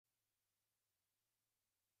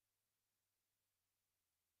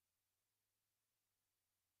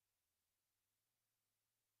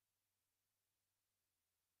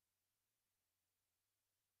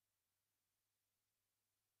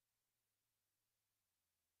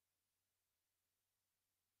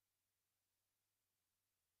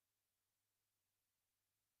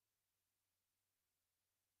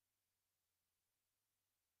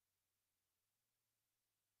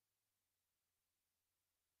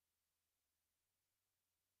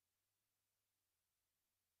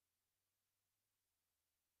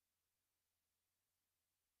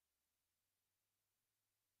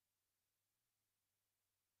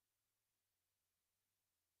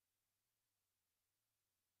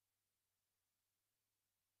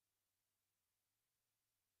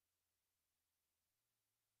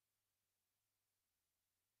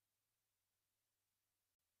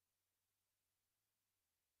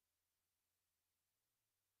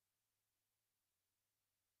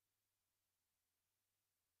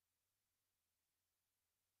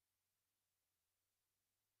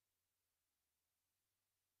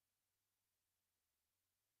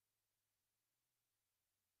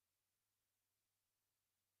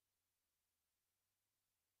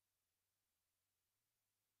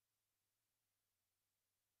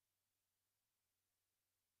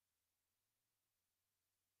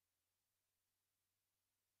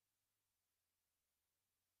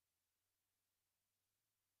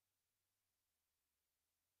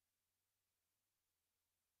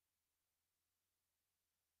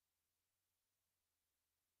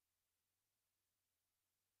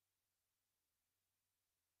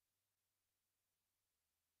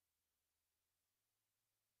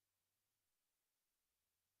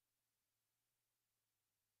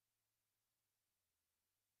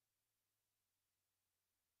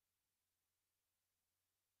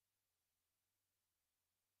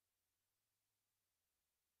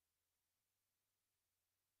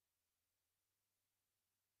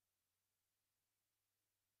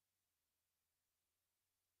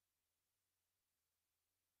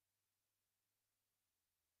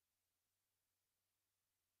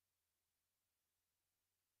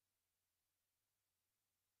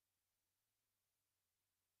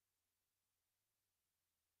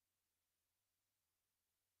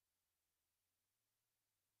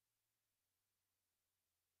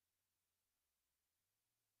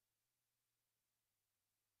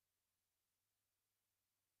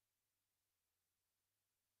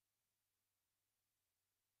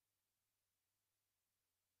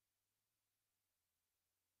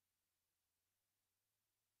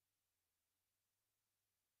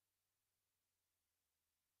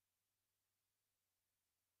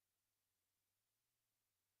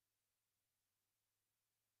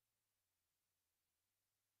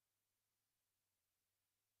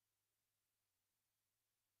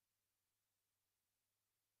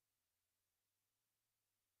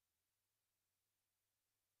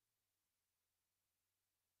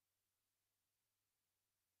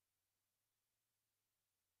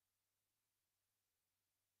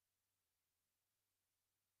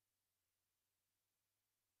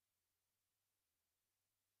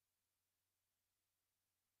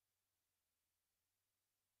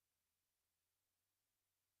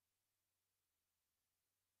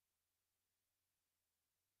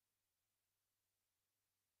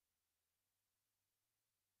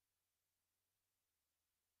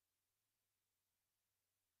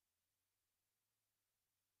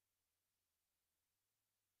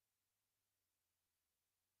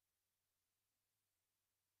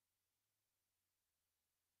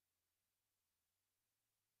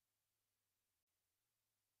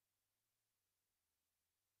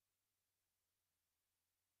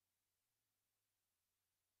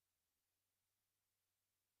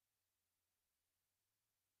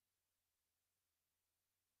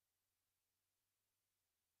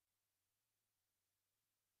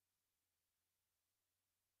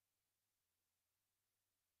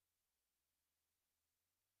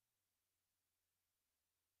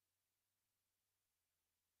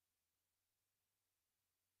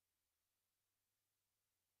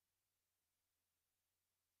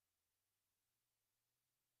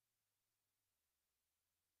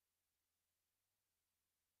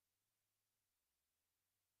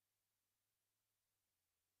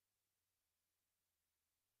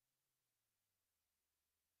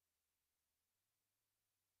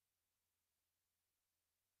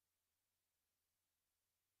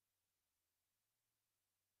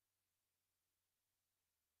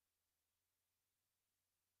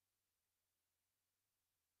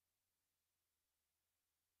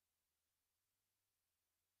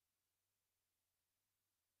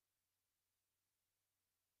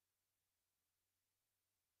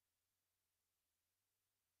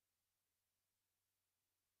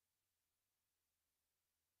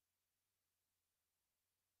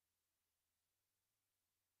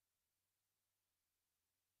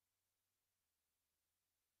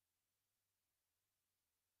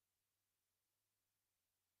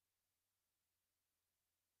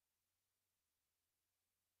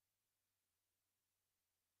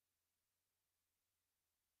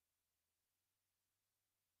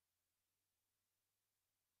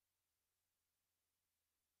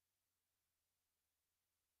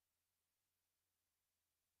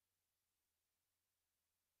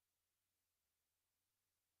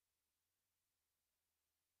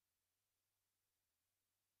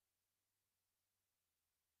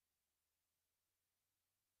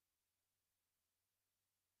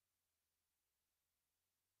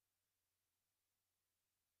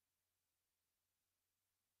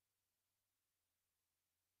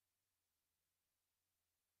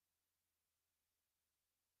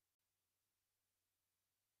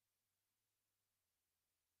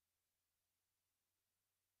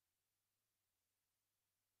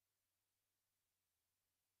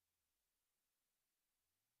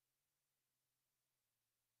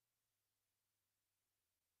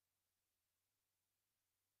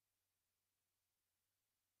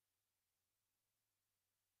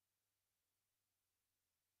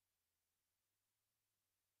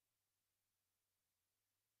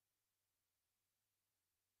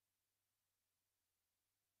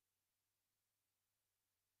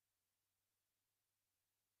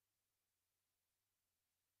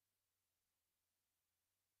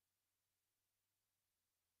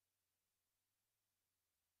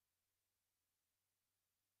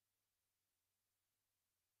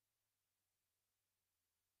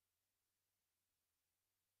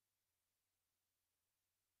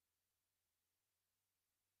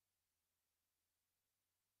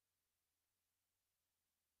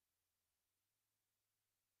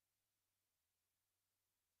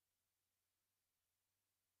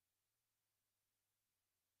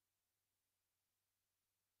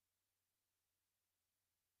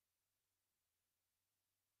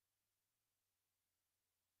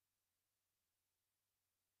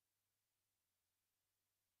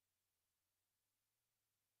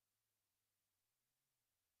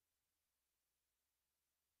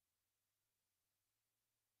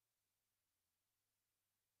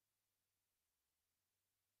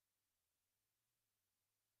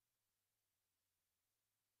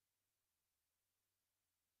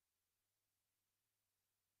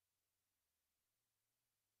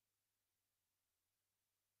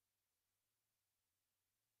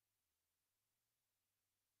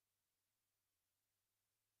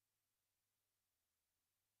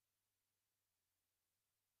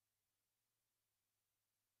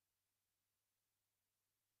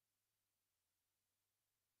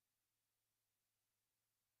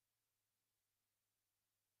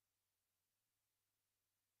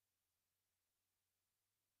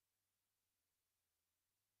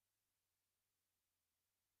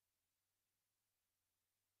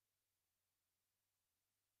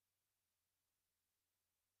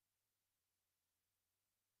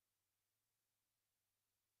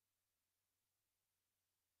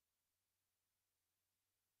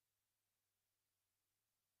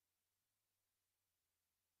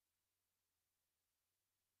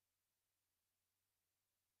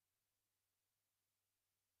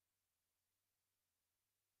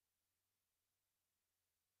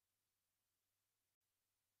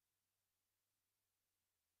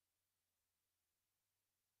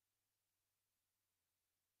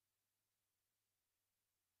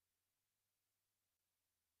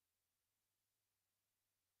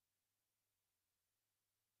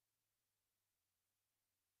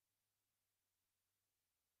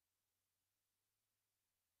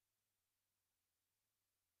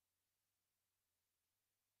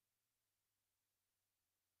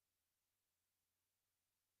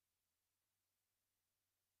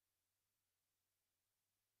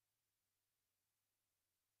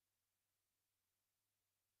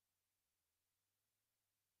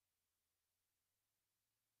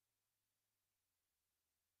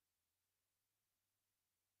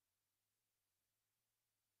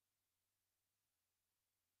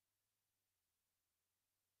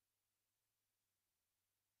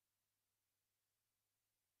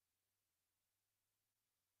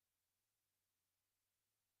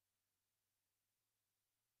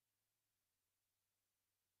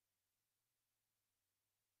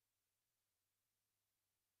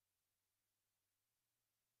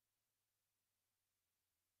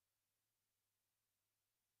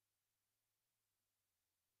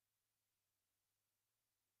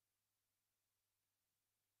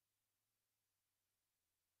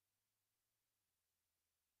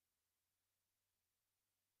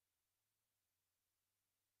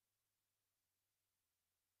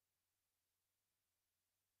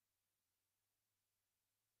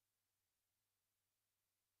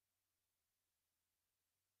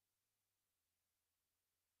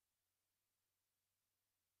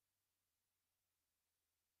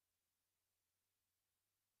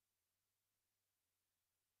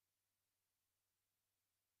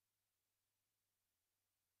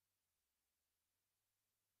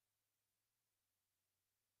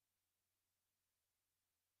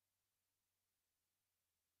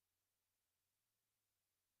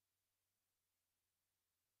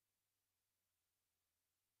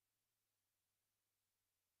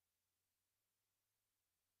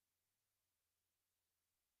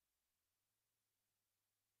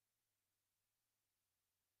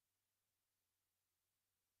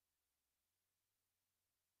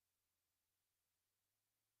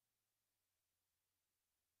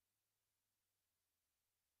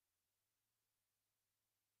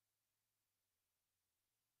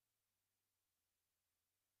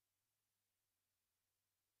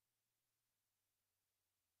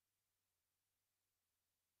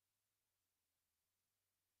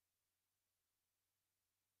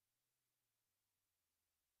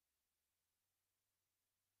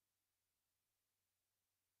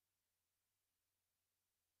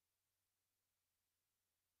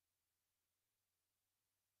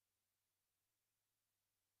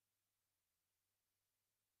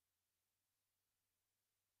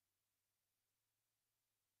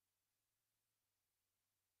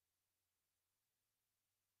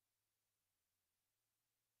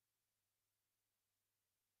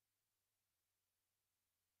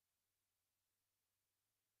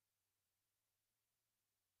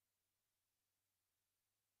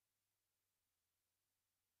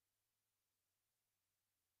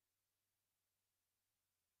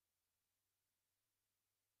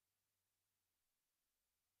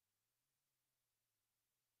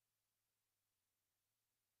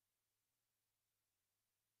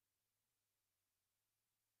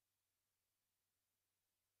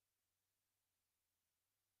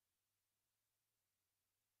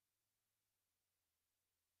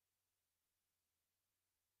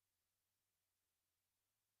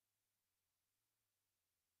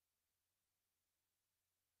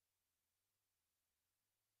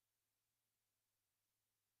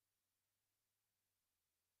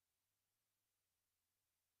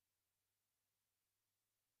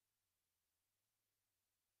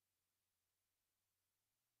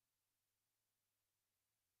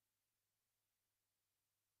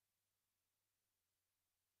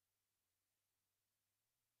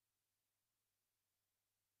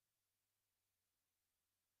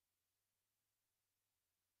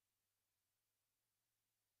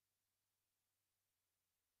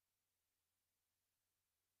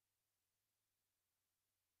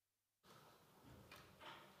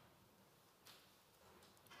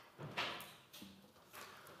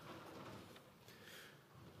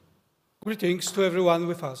Greetings to everyone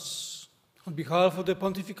with us. On behalf of the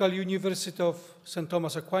Pontifical University of St.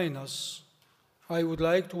 Thomas Aquinas, I would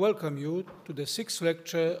like to welcome you to the 6th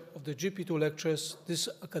lecture of the JP2 Lectures this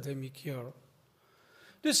academic year.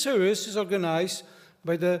 This series is organized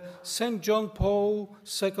by the St. John Paul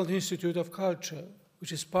II Institute of Culture,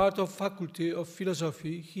 which is part of Faculty of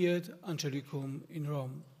Philosophy here at Angelicum in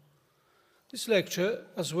Rome. This lecture,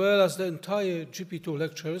 as well as the entire JP2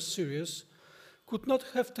 Lectures series, could not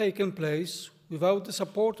have taken place without the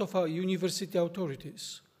support of our university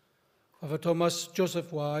authorities, Father Thomas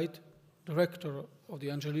Joseph White, the rector of the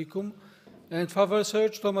Angelicum, and Father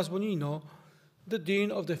Serge Thomas Bonino, the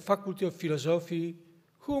dean of the Faculty of Philosophy,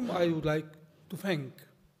 whom I would like to thank.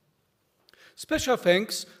 Special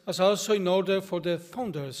thanks are also in order for the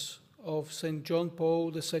founders of St. John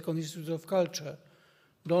Paul II Institute of Culture,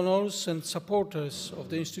 donors and supporters of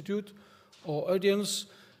the Institute, our audience,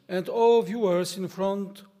 and all viewers in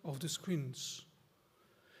front of the screens.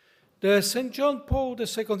 The St. John Paul II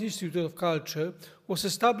Institute of Culture was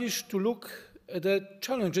established to look at the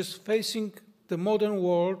challenges facing the modern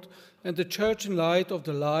world and the Church in light of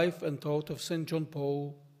the life and thought of St. John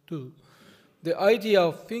Paul II. The idea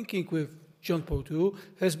of thinking with John Paul II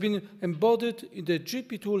has been embodied in the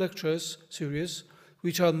JP2 Lectures series,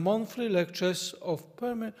 which are monthly lectures of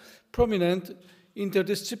prominent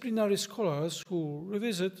interdisciplinary scholars who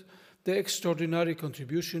revisit the extraordinary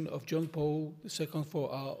contribution of John Paul II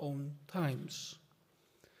for our own times.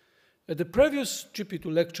 At the previous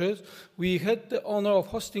JP2 lectures, we had the honor of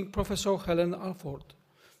hosting Professor Helen Alford.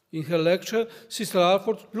 In her lecture, Sister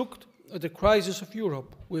Alford looked at the crisis of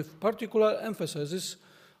Europe with particular emphasis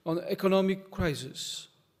on economic crisis.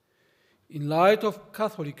 In light of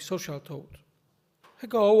Catholic social thought, her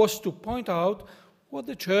goal was to point out what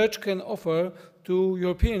the Church can offer to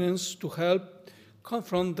Europeans to help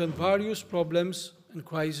confront the various problems and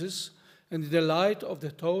crises, and in the light of the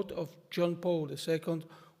thought of John Paul II,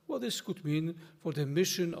 what this could mean for the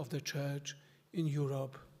mission of the Church in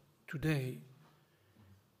Europe today.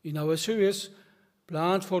 In our series,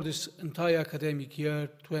 planned for this entire academic year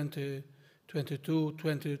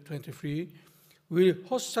 2022-2023, we'll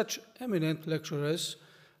host such eminent lecturers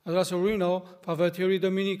as Reno, Father Thierry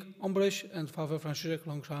Dominique Ombrecht, and Father Francis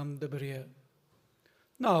Longchamp de Berrier.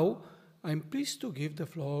 Now, I'm pleased to give the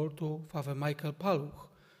floor to Father Michael Paluch,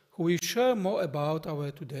 who will share more about our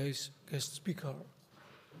today's guest speaker.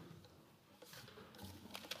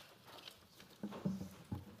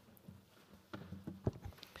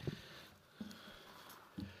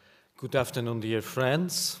 Good afternoon, dear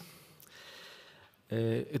friends.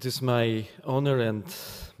 It is my honor and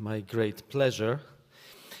my great pleasure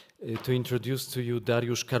to introduce to you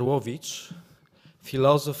Dariusz Karłowicz,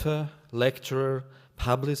 philosopher, lecturer,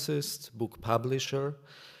 publicist, book publisher,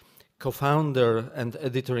 co-founder and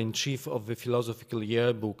editor-in-chief of the philosophical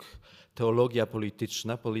yearbook Teologia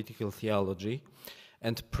Polityczna, Political Theology,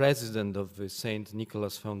 and president of the St.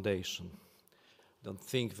 Nicholas Foundation. Don't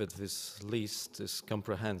think that this list is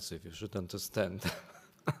comprehensive, you should understand.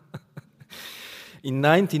 In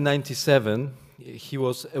 1997, he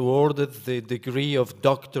was awarded the degree of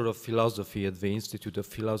Doctor of Philosophy at the Institute of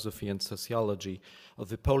Philosophy and Sociology of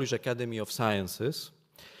the Polish Academy of Sciences.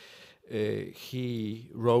 He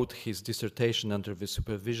wrote his dissertation under the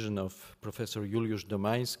supervision of Professor Juliusz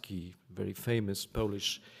Domański, very famous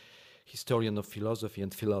Polish historian of philosophy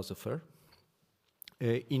and philosopher.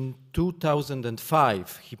 In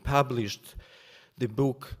 2005, he published the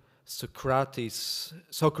book Socrates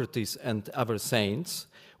and Other Saints,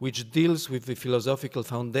 which deals with the philosophical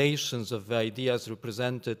foundations of the ideas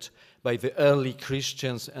represented by the early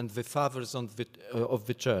Christians and the fathers of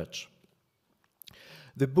the Church.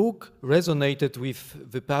 The book resonated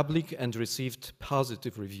with the public and received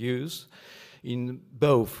positive reviews in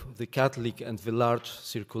both the Catholic and the large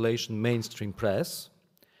circulation mainstream press.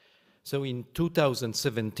 So in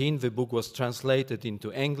 2017, the book was translated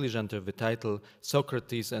into English under the title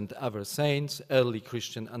Socrates and Other Saints, Early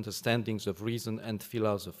Christian Understandings of Reason and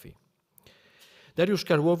Philosophy. Dariusz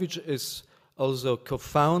Karłowicz is also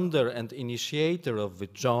co-founder and initiator of the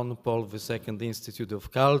John Paul II Institute of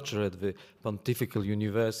Culture at the Pontifical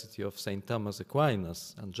University of St. Thomas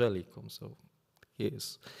Aquinas, Angelicum. So he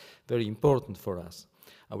is very important for us,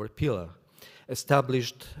 our pillar,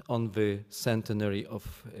 established on the centenary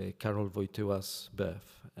of Karol Wojtyła's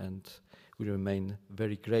birth, and we remain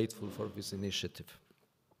very grateful for this initiative.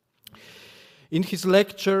 In his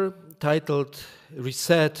lecture titled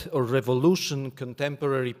Reset or Revolution,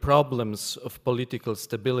 Contemporary Problems of Political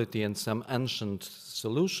Stability and Some Ancient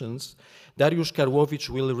Solutions, Dariusz Karłowicz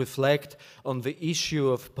will reflect on the issue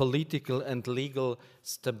of political and legal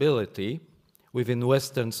stability, within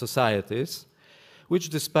Western societies, which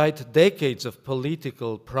despite decades of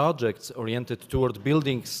political projects oriented toward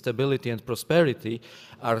building stability and prosperity,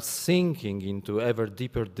 are sinking into ever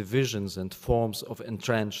deeper divisions and forms of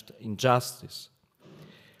entrenched injustice.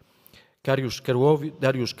 Dariusz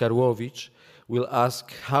Karłowicz will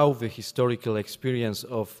ask how the historical experience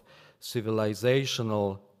of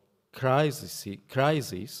civilizational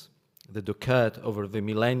crises that occurred over the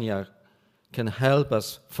millennia can help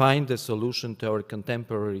us find a solution to our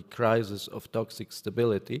contemporary crisis of toxic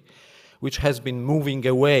stability, which has been moving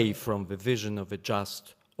away from the vision of a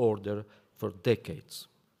just order for decades.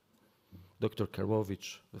 Dr.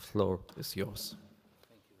 Karłowicz, the floor is yours.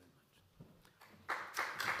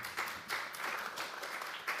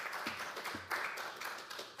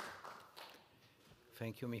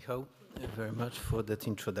 Thank you, Michał, very much for that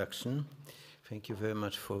introduction. Thank you very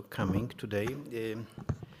much for coming today.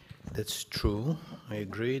 That's true. I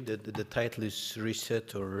agree that the title is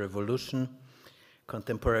Reset or Revolution,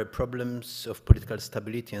 Contemporary Problems of Political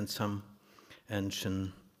Stability and Some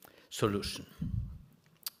Ancient Solution.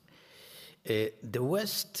 The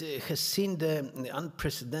West has seen the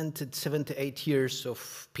unprecedented 78 years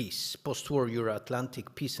of peace, post-war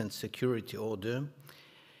Euro-Atlantic peace and security order,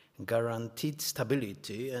 guaranteed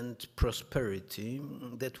stability and prosperity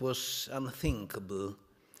that was unthinkable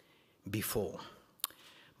before.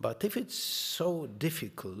 But if it's so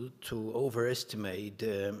difficult to overestimate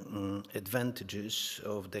the advantages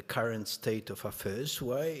of the current state of affairs,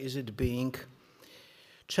 why is it being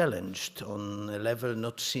challenged on a level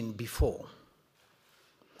not seen before?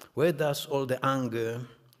 Where does all the anger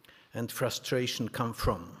and frustration come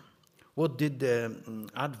from? What did the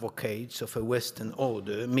advocates of a Western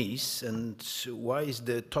order miss, and why is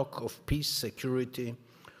the talk of peace, security,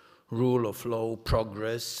 rule of law,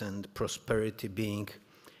 progress, and prosperity being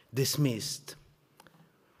dismissed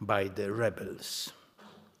by the rebels?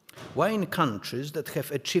 Why in countries that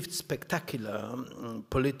have achieved spectacular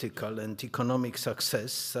political and economic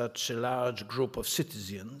success, such a large group of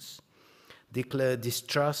citizens declare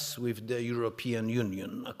distrust with the European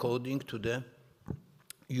Union, according to the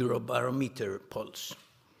Eurobarometer polls?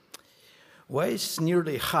 Why is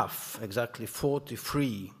nearly half, exactly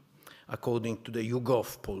 43, according to the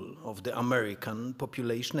YouGov poll, of the American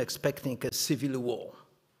population expecting a civil war?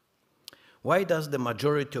 Why does the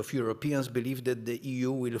majority of Europeans believe that the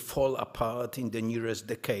EU will fall apart in the nearest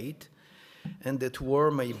decade and that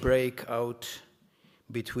war may break out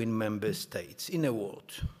between member states? In a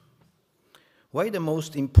word, why the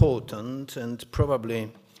most important and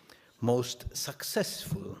probably most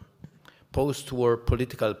successful post-war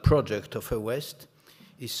political project of the West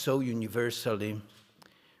is so universally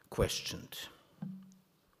questioned?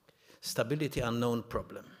 Stability unknown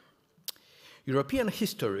problem. European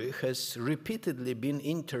history has repeatedly been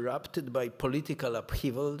interrupted by political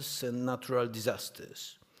upheavals and natural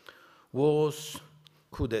disasters. Wars,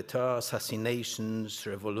 coup d'etat, assassinations,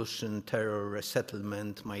 revolution, terror,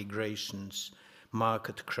 resettlement, migrations,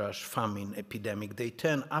 market crash, famine, epidemic. They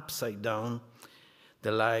turn upside down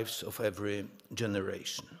the lives of every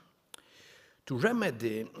generation. To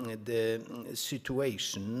remedy the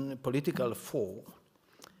situation, political thought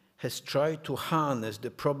has tried to harness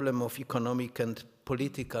the problem of economic and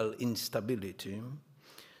political instability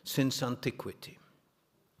since antiquity.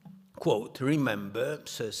 Quote, remember,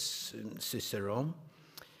 says Cicero,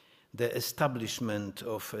 the establishment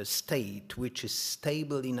of a state which is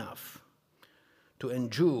stable enough to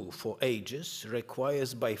endure for ages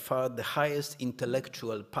requires by far the highest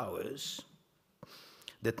intellectual powers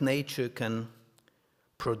that nature can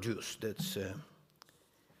produce. That's a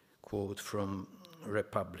quote from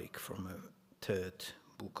Republic, from a third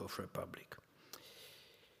book of Republic,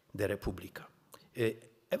 the Republica.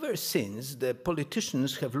 Ever since, the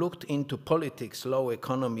politicians have looked into politics, law,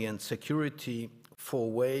 economy, and security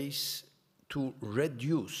for ways to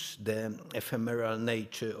reduce the ephemeral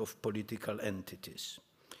nature of political entities,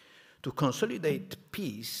 to consolidate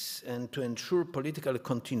peace and to ensure political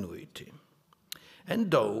continuity.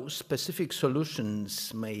 And though specific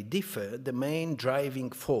solutions may differ, the main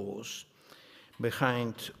driving force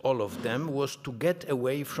behind all of them was to get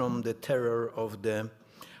away from the terror of the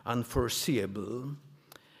unforeseeable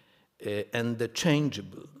and the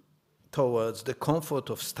changeable towards the comfort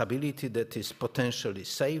of stability that is potentially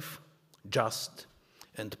safe, just,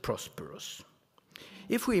 and prosperous.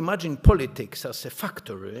 If we imagine politics as a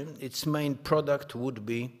factory, its main product would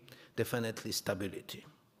be definitely stability.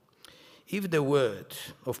 If the word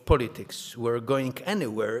of politics were going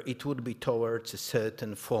anywhere, it would be towards a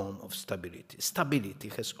certain form of stability. Stability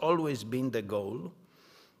has always been the goal,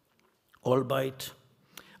 albeit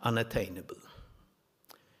unattainable.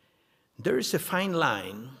 There is a fine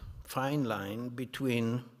line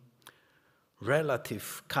between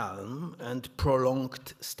relative calm and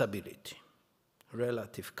prolonged stability.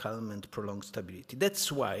 Relative calm and prolonged stability.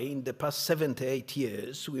 That's why in the past 78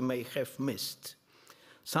 years we may have missed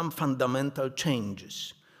some fundamental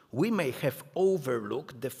changes. We may have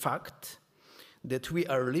overlooked the fact that we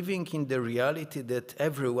are living in the reality that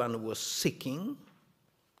everyone was seeking,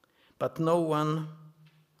 but no one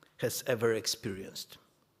has ever experienced.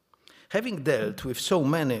 Having dealt with so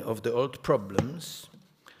many of the old problems,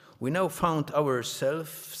 we now found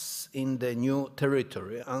ourselves in the new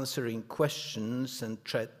territory, answering questions and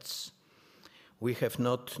threats we have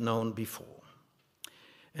not known before.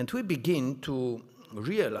 And we begin to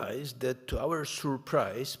realize that, to our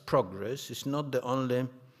surprise, progress is not the only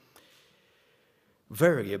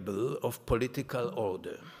variable of political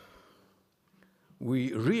order.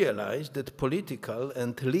 We realize that political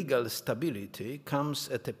and legal stability comes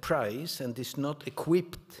at a price and is not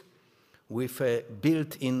equipped with a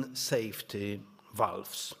built-in safety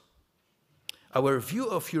valves. Our view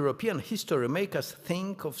of European history makes us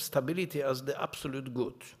think of stability as the absolute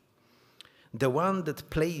good, the one that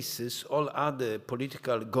places all other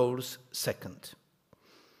political goals second.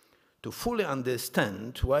 To fully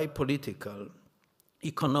understand why political,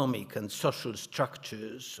 economic and social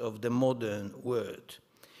structures of the modern world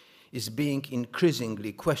is being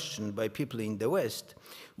increasingly questioned by people in the West,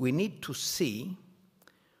 we need to see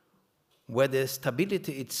whether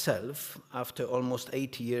stability itself, after almost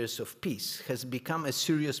 80 years of peace, has become a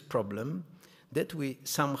serious problem that we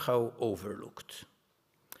somehow overlooked.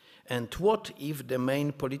 And what if the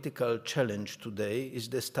main political challenge today is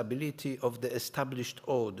the stability of the established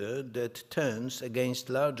order that turns against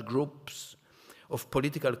large groups of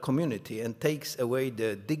political community and takes away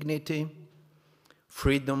their dignity,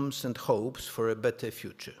 freedoms, and hopes for a better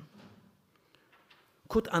future?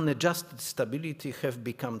 Could unadjusted stability have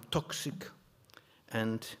become toxic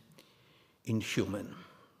and inhuman?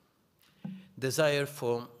 Desire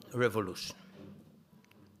for revolution.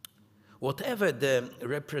 Whatever the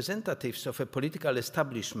representatives of a political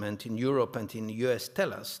establishment in Europe and in the US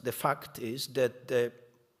tell us, the fact is that the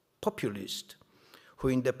populists who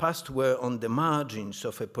in the past were on the margins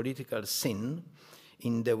of a political scene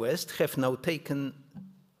in the West have now taken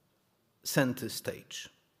center stage.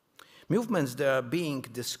 Movements that are being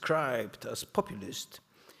described as populist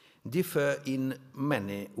differ in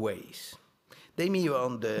many ways. They may be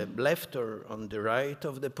on the left or on the right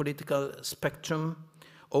of the political spectrum,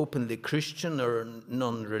 openly Christian or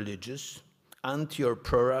non-religious, anti or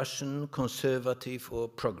pro-Russian, conservative or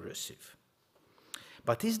progressive.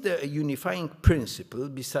 But is there a unifying principle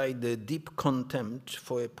beside the deep contempt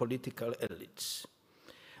for political elites?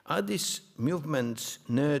 Are these movements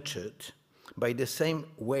nurtured by the same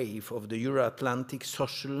wave of the Euro-Atlantic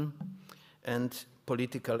social and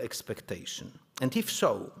political expectation? And if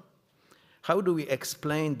so, how do we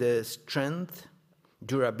explain the strength,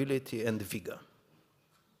 durability, and vigor?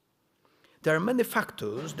 There are many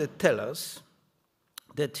factors that tell us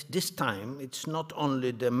that this time it's not only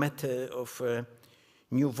the matter of a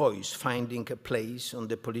new voice finding a place on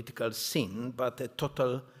the political scene, but a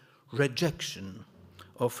total rejection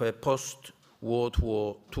of a post-World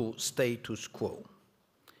War II status quo.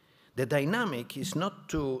 The dynamic is not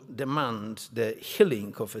to demand the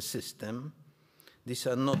healing of a system. These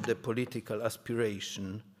are not the political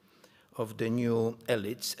aspiration of the new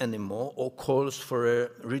elites anymore, or calls for a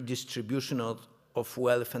redistribution of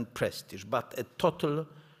wealth and prestige, but a total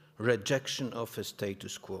rejection of a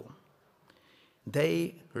status quo.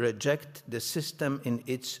 They reject the system in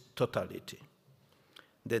its totality.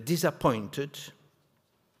 The disappointed,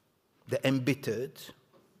 the embittered,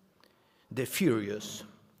 the furious,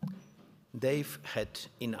 they've had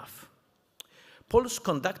enough. Polls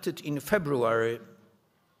conducted in February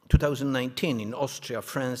 2019 in Austria,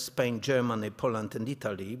 France, Spain, Germany, Poland, and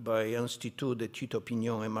Italy by Institut d'études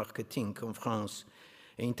opinion et marketing en France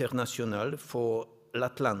International for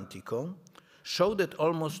l'Atlantico show that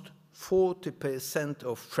almost 40%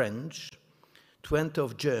 of French, 20%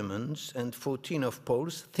 of Germans, and 14% of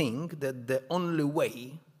Poles think that the only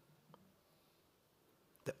way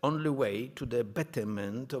to the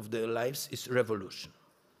betterment of their lives is revolution.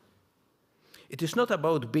 It is not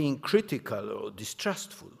about being critical or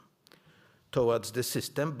distrustful towards the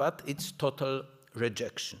system, but its total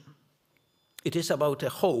rejection. It is about a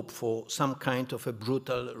hope for some kind of a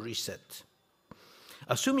brutal reset.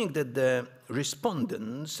 Assuming that the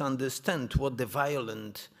respondents understand what the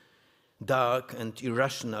violent, dark, and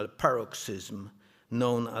irrational paroxysm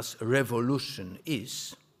known as revolution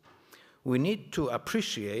is, we need to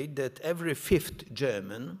appreciate that every fifth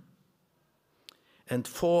German, and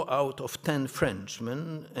 4 out of 10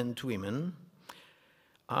 Frenchmen and women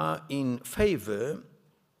are in favor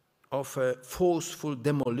of a forceful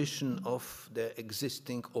demolition of the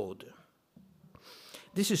existing order.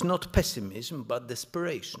 This is not pessimism, but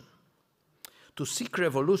desperation. To seek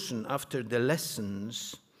revolution after the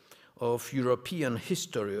lessons of European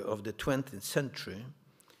history of the 20th century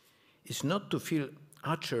is not to feel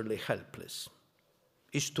utterly helpless,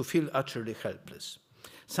 is to feel utterly helpless.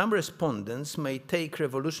 Some respondents may take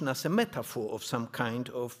revolution as a metaphor of some kind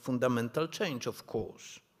of fundamental change, of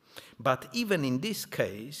course. But even in this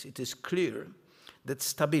case, it is clear that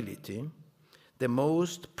stability, the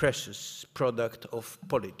most precious product of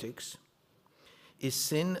politics, is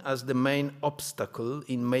seen as the main obstacle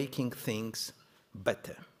in making things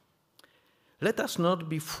better. Let us not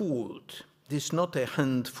be fooled. This is not a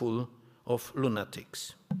handful of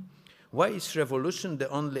lunatics. Why is revolution the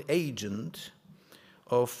only agent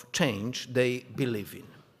of change they believe in?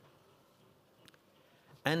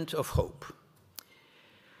 End of hope.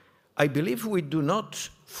 I believe we do not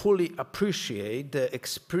fully appreciate the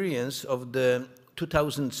experience of the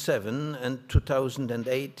 2007 and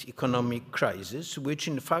 2008 economic crisis, which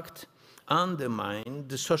in fact undermined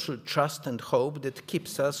the social trust and hope that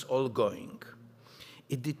keeps us all going.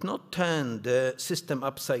 It did not turn the system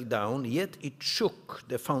upside down, yet it shook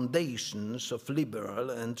the foundations of liberal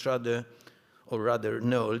and rather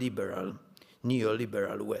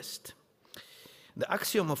neoliberal West. The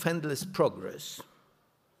axiom of endless progress,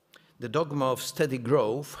 the dogma of steady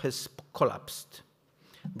growth, has collapsed.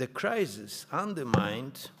 The crisis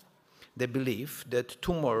undermined the belief that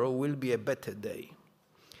tomorrow will be a better day.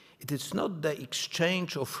 It is not the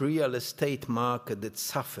exchange of real estate market that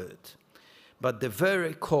suffered, but the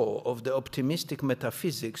very core of the optimistic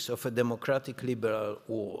metaphysics of a democratic liberal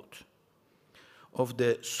world, of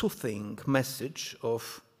the soothing message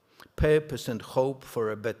of purpose and hope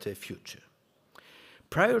for a better future.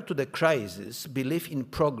 Prior to the crisis, belief in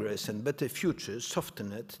progress and better futures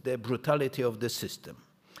softened the brutality of the system,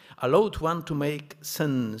 allowed one to make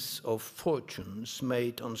sense of fortunes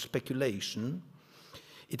made on speculation.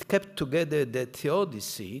 It kept together the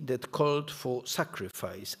theodicy that called for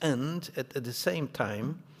sacrifice and, at the same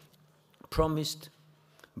time, promised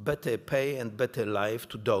better pay and better life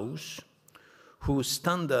to those whose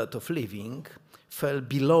standard of living fell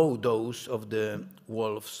below those of the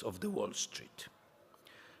wolves of the Wall Street.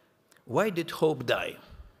 Why did hope die?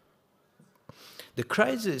 The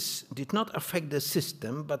crisis did not affect the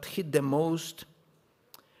system, but hit the most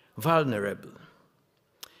vulnerable.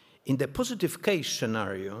 In the positive case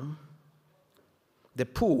scenario, the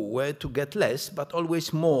poor were to get less, but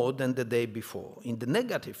always more than the day before. In the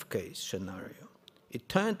negative case scenario, it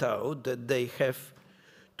turned out that they have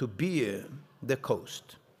to bear the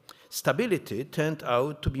cost. Stability turned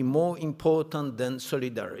out to be more important than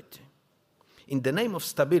solidarity. In the name of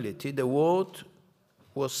stability, the world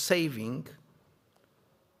was saving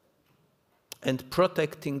and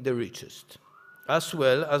protecting the richest, as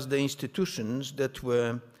well as the institutions that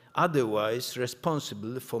were otherwise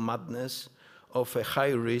responsible for madness of a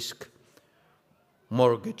high-risk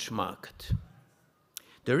mortgage market.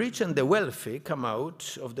 The rich and the wealthy come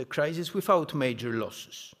out of the crisis without major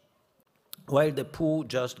losses, while the poor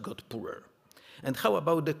just got poorer. And how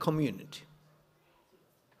about the community?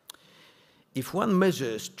 If one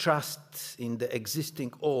measures trust in the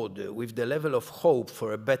existing order with the level of hope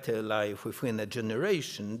for a better life within a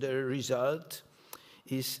generation, the result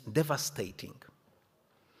is devastating.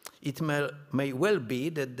 It may well be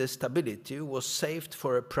that the stability was saved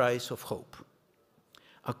for a price of hope.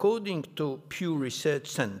 According to Pew Research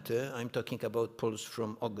Center, I'm talking about polls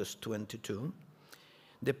from August 22,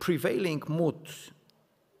 the prevailing mood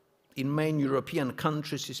in main European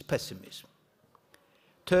countries is pessimism.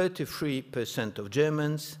 33% of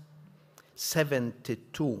Germans,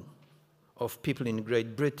 72% of people in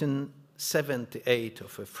Great Britain, 78%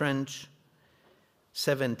 of French,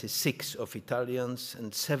 76% of Italians,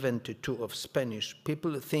 and 72% of Spanish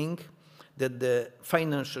people think that the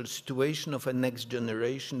financial situation of a next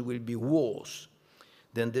generation will be worse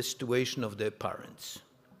than the situation of their parents.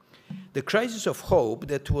 The crisis of hope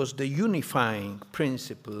that was the unifying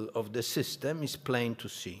principle of the system is plain to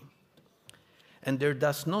see. And there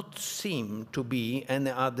does not seem to be any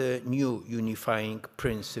other new unifying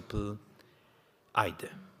principle either.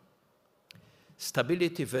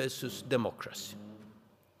 Stability versus democracy.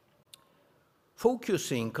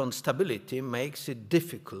 Focusing on stability makes it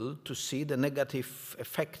difficult to see the negative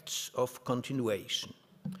effects of continuation.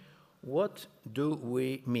 What do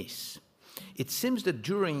we miss? It seems that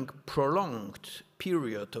during prolonged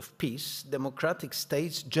period of peace, democratic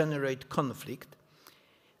states generate conflict.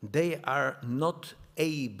 They are not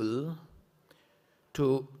able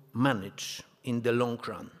to manage in the long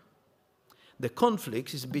run. The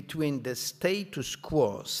conflict is between the status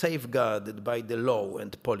quo safeguarded by the law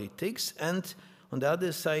and politics, and on the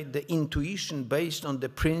other side, the intuition based on the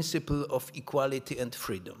principle of equality and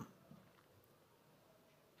freedom.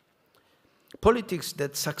 Politics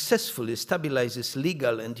that successfully stabilizes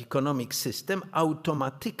legal and economic system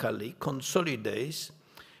automatically consolidates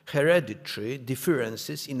hereditary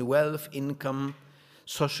differences in wealth, income,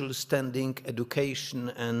 social standing, education,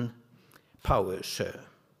 and power share.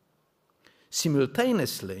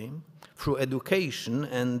 Simultaneously, through education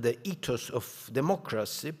and the ethos of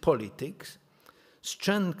democracy, politics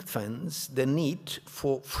strengthens the need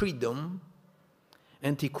for freedom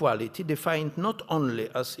and equality, defined not only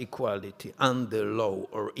as equality under law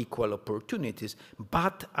or equal opportunities,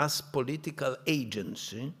 but as political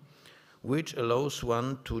agency, which allows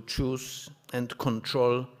one to choose and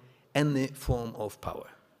control any form of power.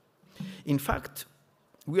 In fact,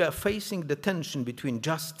 we are facing the tension between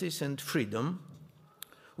justice and freedom,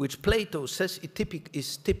 which Plato says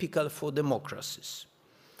is typical for democracies.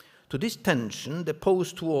 To this tension, the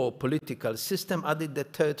post-war political system added the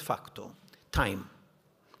third factor, time.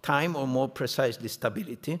 Time, or more precisely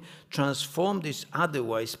stability, transformed this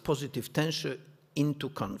otherwise positive tension into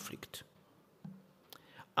conflict.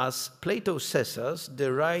 As Plato says us,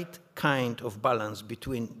 the right kind of balance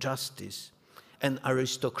between justice and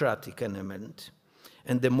aristocratic element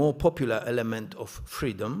and the more popular element of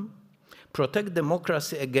freedom protect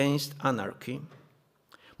democracy against anarchy.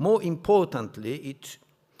 More importantly, it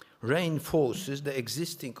reinforces the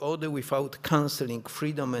existing order without cancelling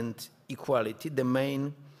freedom and equality, the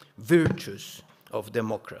main virtues of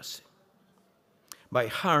democracy. By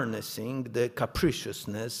harnessing the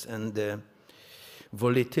capriciousness and the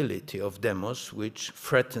volatility of demos which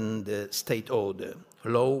threaten the state order,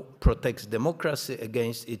 law protects democracy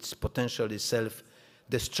against its potentially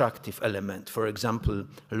self-destructive element. For example,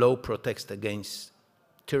 law protects against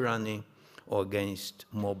tyranny or against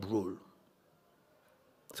mob rule,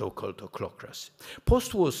 so-called ochlocracy.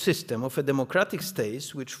 Post-war system of a democratic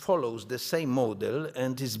state which follows the same model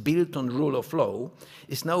and is built on rule of law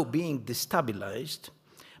is now being destabilized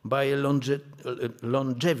by a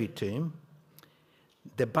longevity.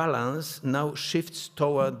 The balance now shifts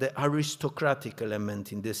toward the aristocratic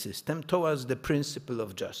element in the system, towards the principle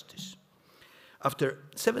of justice. After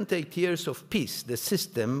 78 years of peace, the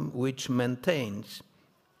system which maintains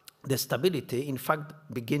the stability, in fact,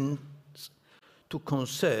 begins to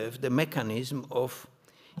conserve the mechanism of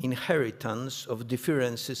inheritance of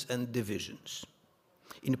differences and divisions.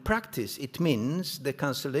 In practice, it means the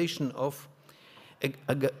cancellation of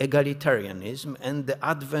egalitarianism and the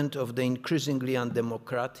advent of the increasingly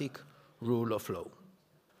undemocratic rule of law.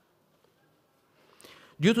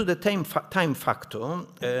 Due to the time factor,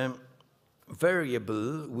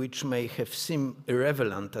 variable which may have seemed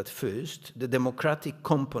irrelevant at first, the democratic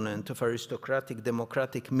component of aristocratic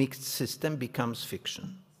democratic mixed system becomes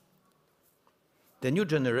fiction. The new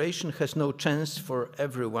generation has no chance for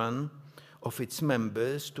every one of its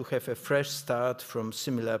members to have a fresh start from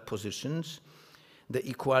similar positions. The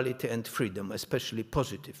equality and freedom, especially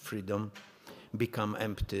positive freedom, become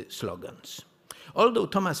empty slogans. Although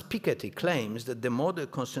Thomas Piketty claims that the modern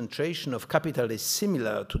concentration of capital is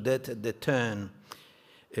similar to that at the turn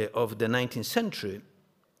of the 19th century,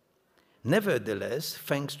 nevertheless,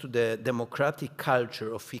 thanks to the democratic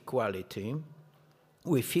culture of equality,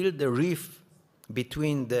 we feel the rift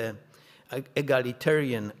between the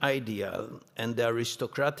egalitarian ideal and the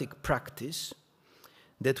aristocratic practice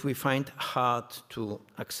that we find hard to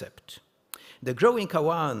accept. The growing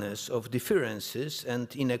awareness of differences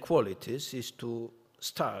and inequalities is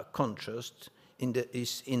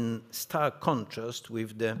in stark contrast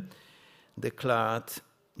with the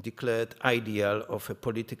declared ideal of a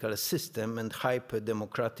political system and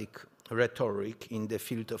hyper-democratic rhetoric in the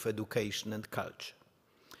field of education and culture.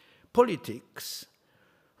 Politics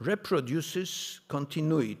reproduces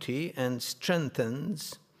continuity and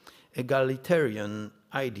strengthens egalitarian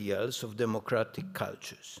ideals of democratic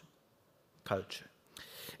culture.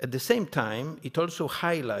 At the same time, it also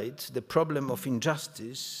highlights the problem of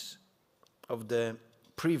injustice of the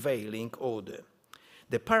prevailing order.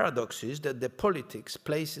 The paradox is that the politics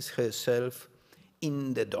places herself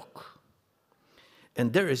in the dock.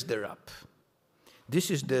 And there is the rub.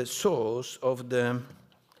 This is the source of the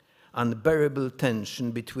unbearable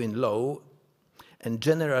tension between law and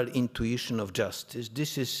general intuition of justice.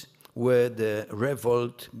 This is where the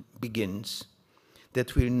revolt begins,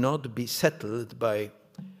 that will not be settled by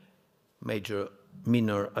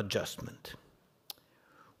minor adjustment.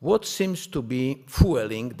 What seems to be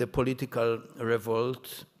fueling the political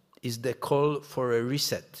revolt is the call for a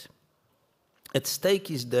reset. At stake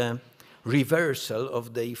is the reversal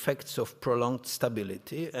of the effects of prolonged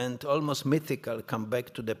stability and almost mythical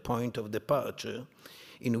comeback to the point of departure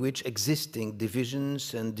in which existing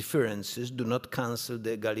divisions and differences do not cancel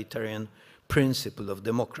the egalitarian principle of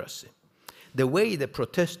democracy. The way the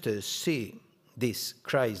protesters see this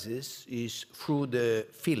crisis is through the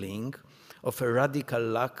feeling of a radical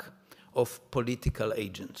lack of political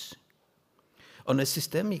agency. On a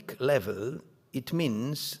systemic level, it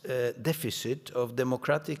means a deficit of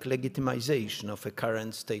democratic legitimization of a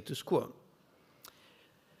current status quo.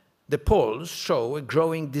 The polls show a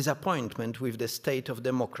growing disappointment with the state of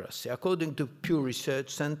democracy. According to Pew Research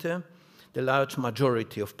Center, the large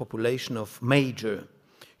majority of population of major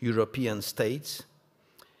European states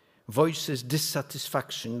voices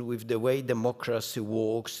dissatisfaction with the way democracy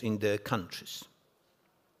works in their countries.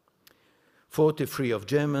 43% of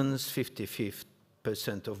Germans, 55%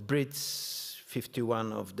 of Brits,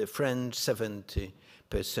 51% of the French, 70%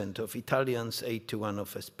 of Italians, 81%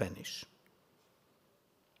 of Spanish.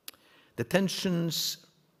 The tensions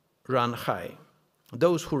run high.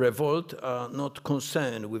 Those who revolt are not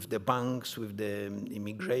concerned with the banks, with the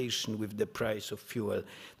immigration, with the price of fuel.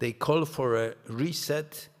 They call for a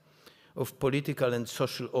reset of political and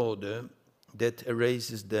social order that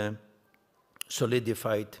erases the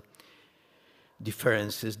solidified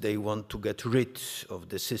differences. They want to get rid of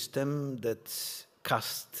the system that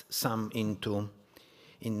casts some into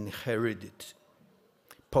inherited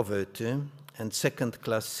poverty and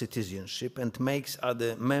second-class citizenship and makes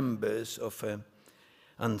other members of an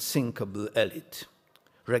unsinkable elite,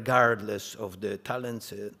 regardless of their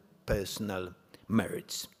talents and personal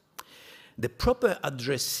merits. The proper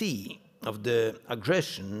addressee of the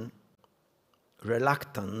aggression,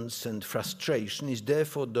 reluctance, and frustration is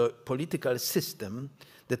therefore the political system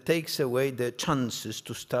that takes away the chances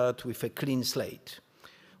to start with a clean slate,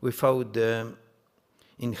 without the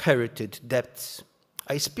inherited debts.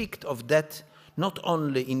 I speak of that not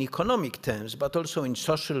only in economic terms, but also in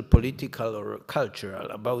social, political, or cultural,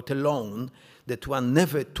 about a loan that one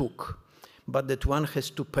never took, but that one has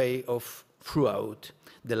to pay off throughout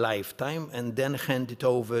the lifetime and then hand it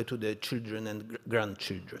over to their children and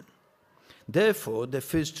grandchildren. Therefore, the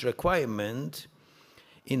first requirement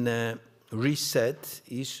in a reset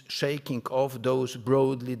is shaking off those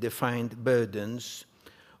broadly defined burdens,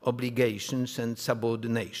 obligations, and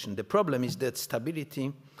subordination. The problem is that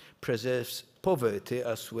stability preserves poverty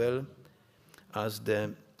as well as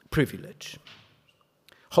the privilege.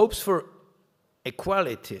 Hopes for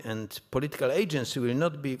equality and political agency will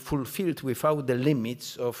not be fulfilled without the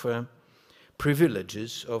limits of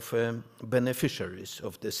privileges of beneficiaries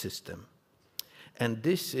of the system. And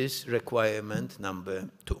this is requirement number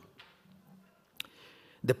 2.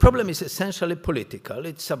 The problem is essentially political.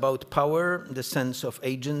 It's about power, the sense of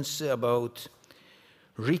agency, about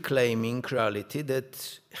reclaiming reality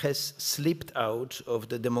that has slipped out of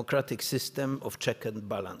the democratic system of check and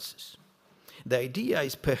balances. The idea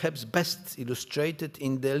is perhaps best illustrated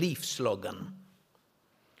in the Leave slogan,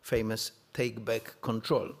 famous "Take Back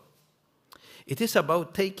Control." It is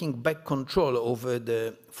about taking back control over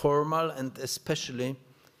the formal and especially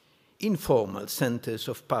informal centers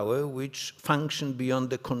of power which function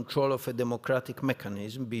beyond the control of a democratic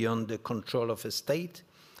mechanism, beyond the control of a state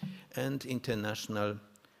and international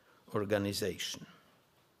organizations.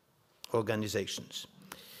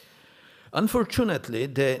 Unfortunately,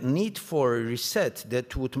 the need for a reset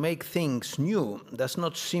that would make things new does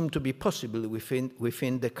not seem to be possible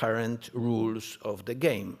within the current rules of the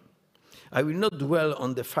game. I will not dwell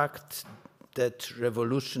on the fact that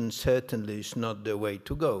revolution certainly is not the way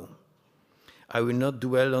to go. I will not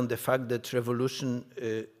dwell on the fact that revolution,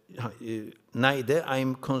 neither. I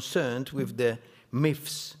am concerned with the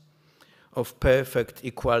myths of perfect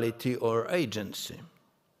equality or agency.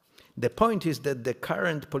 The point is that the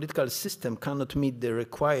current political system cannot meet the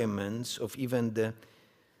requirements of even the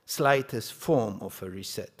slightest form of a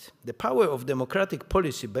reset. The power of democratic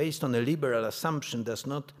policy based on a liberal assumption does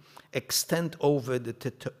not extend over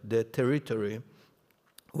the territory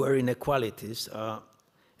where inequalities are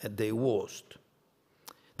at their worst,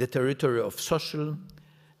 the territory of social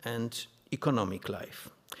and economic life.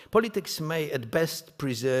 Politics may at best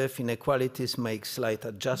preserve inequalities, make slight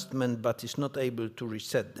adjustment, but is not able to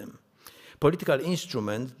reset them. Political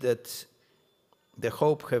instruments that the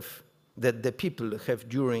people have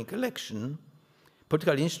during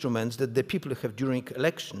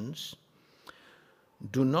elections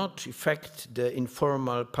do not affect the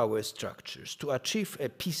informal power structures. To achieve a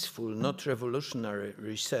peaceful, not revolutionary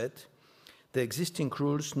reset, the existing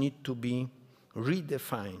rules need to be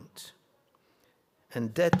redefined,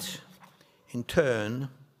 and that, in turn,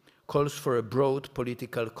 calls for a broad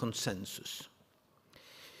political consensus.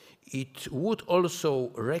 It would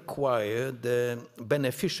also require the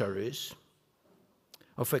beneficiaries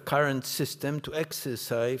of a current system to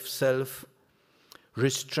exercise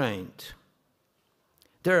self-restraint.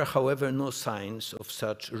 There are, however, no signs of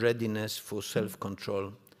such readiness for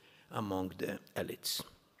self-control among the elites.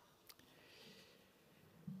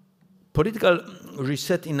 Political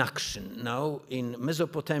reset in action now in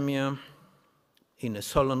Mesopotamia, in a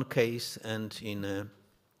Solon case, and in the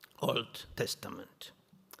Old Testament.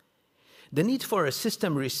 The need for a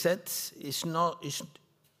system reset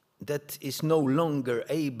that is no longer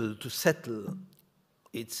able to settle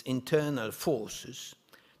its internal forces,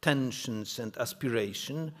 tensions, and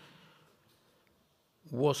aspiration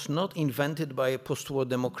was not invented by a post-war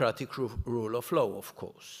democratic rule of law, of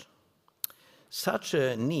course. Such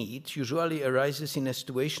a need usually arises in a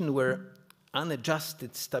situation where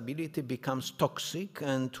unadjusted stability becomes toxic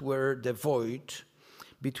and where the void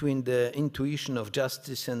between the intuition of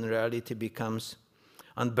justice and reality becomes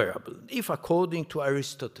unbearable. If, according to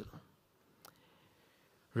Aristotle,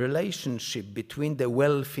 relationship between the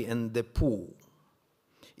wealthy and the poor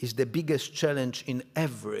is the biggest challenge in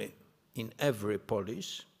every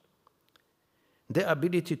polis, the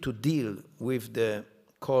ability to deal with the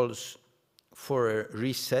calls for a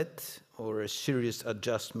reset or a serious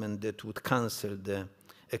adjustment that would cancel the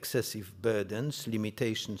excessive burdens,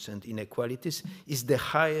 limitations, and inequalities is the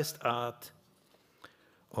highest art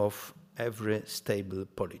of every stable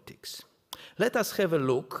politics. Let us have a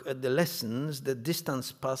look at the lessons that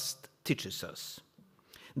distant past teaches us.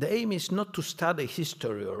 The aim is not to study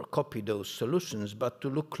history or copy those solutions, but to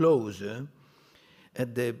look closer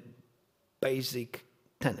at the basic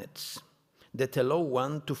tenets that allow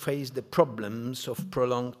one to face the problems of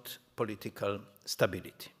prolonged political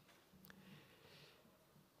stability.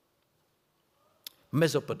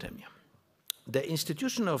 Mesopotamia. The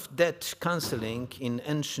institution of debt cancelling in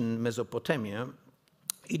ancient Mesopotamia,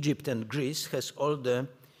 Egypt and Greece has all the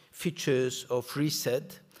features of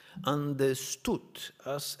reset understood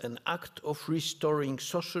as an act of restoring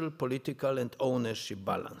social, political, and ownership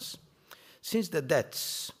balance. Since the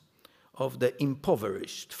debts of the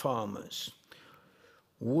impoverished farmers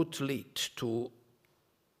would lead to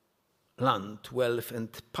land, wealth, and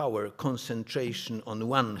power concentration on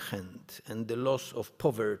one hand and the loss of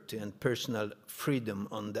poverty and personal freedom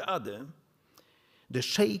on the other, the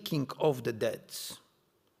shaking of the debts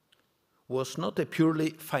was not a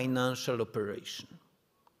purely financial operation.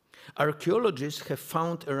 Archaeologists have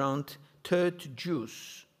found around 30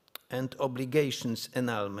 dues and obligations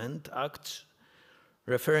annulment acts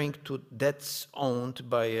referring to debts owed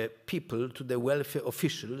by a people to the wealthy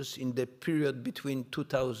officials in the period between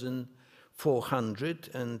 2400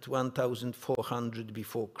 and 1400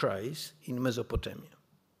 before Christ in Mesopotamia.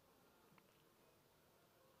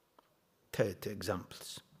 30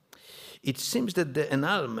 examples. It seems that the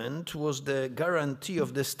annulment was the guarantee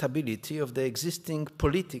of the stability of the existing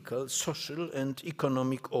political, social, and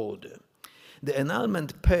economic order. The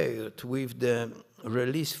annulment paired with the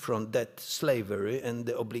release from debt slavery and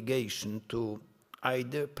the obligation to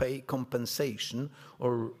either pay compensation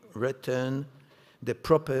or return the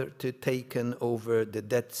property taken over the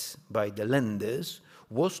debts by the lenders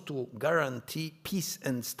was to guarantee peace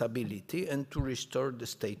and stability and to restore the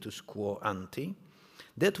status quo ante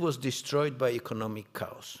that was destroyed by economic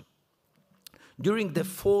chaos. During the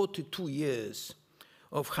 42 years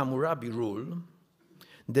of Hammurabi rule,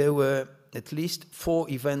 there were at least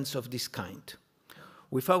 4 events of this kind.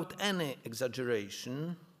 Without any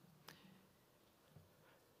exaggeration,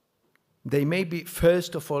 they may be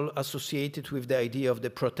first of all associated with the idea of the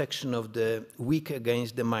protection of the weak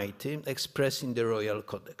against the mighty, expressed in the Royal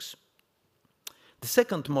Codex. The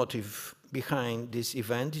second motive behind this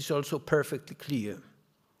event is also perfectly clear.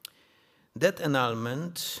 That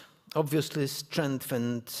annulment obviously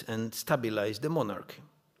strengthened and stabilized the monarchy.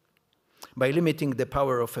 By limiting the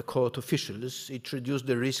power of court officials, it reduced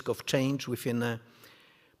the risk of change within a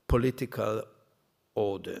political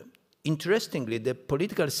order. Interestingly, the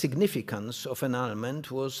political significance of annulment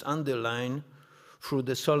was underlined through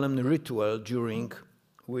the solemn ritual during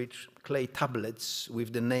which clay tablets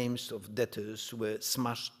with the names of debtors were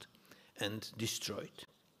smashed and destroyed.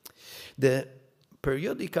 The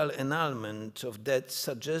periodical annulment of debts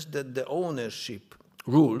suggests that the ownership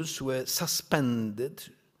rules were suspended,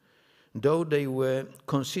 though they were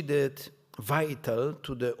considered vital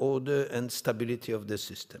to the order and stability of the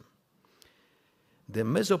system. The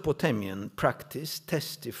Mesopotamian practice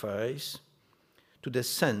testifies to the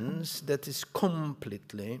sense that is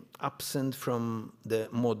completely absent from the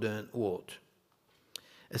modern world.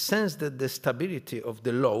 A sense that the stability of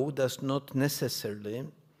the law does not necessarily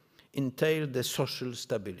entail the social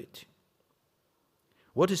stability.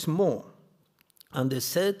 What is more, under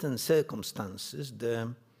certain circumstances,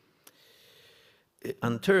 the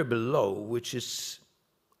unturnable law, which is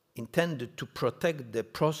intended to protect the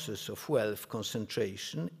process of wealth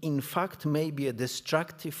concentration, in fact may be a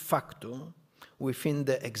destructive factor within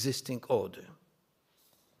the existing order.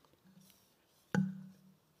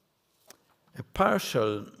 A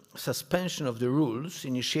partial suspension of the rules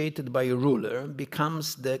initiated by a ruler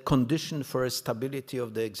becomes the condition for a stability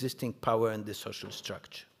of the existing power and the social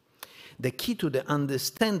structure. The key to the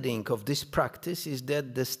understanding of this practice is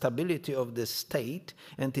that the stability of the state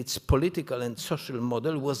and its political and social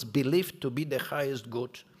model was believed to be the highest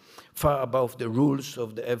good, far above the rules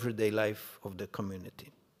of the everyday life of the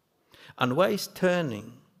community. Unwise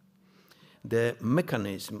turning the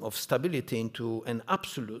mechanism of stability into an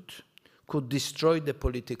absolute could destroy the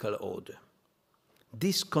political order.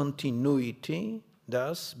 Discontinuity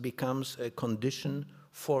thus becomes a condition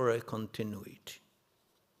for a continuity.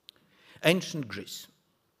 Ancient Greece.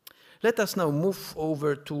 Let us now move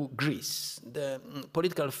over to Greece. The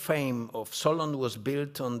political fame of Solon was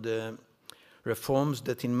built on the reforms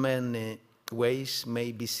that in many ways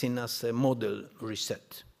may be seen as a model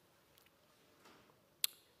reset.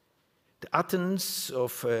 The Athens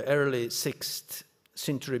of early 6th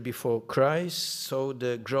century before Christ saw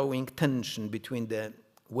the growing tension between the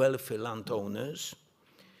wealthy landowners,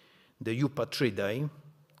 the eupatridae,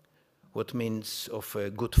 what means of a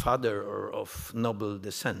good father or of noble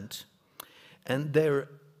descent, and their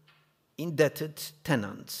indebted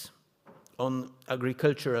tenants on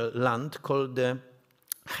agricultural land called the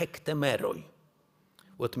hektemeroi,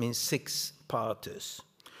 what means six parters,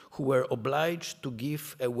 who were obliged to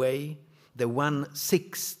give away the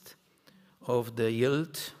 1/6 of the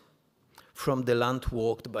yield from the land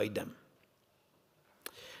worked by them.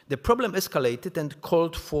 The problem escalated and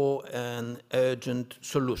called for an urgent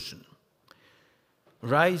solution.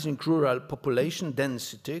 Rising rural population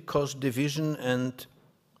density caused division and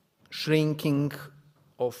shrinking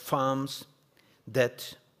of farms,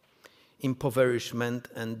 debt, impoverishment,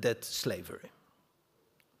 and debt slavery.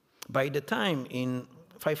 By the time in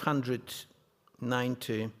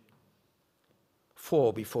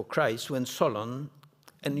 594 before Christ, when Solon,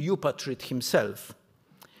 an eupatrid himself,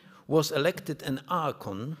 was elected an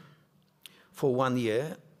archon for 1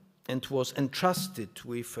 year and was entrusted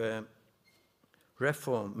with a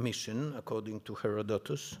reform mission, according to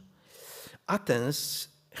Herodotus, Athens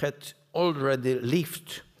had already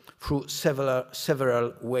lived through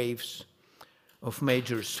several waves of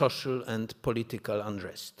major social and political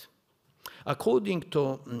unrest. According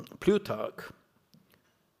to Plutarch,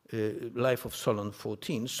 Life of Solon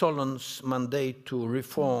 14, Solon's mandate to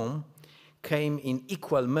reform came in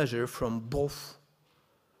equal measure from both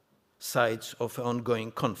sides of an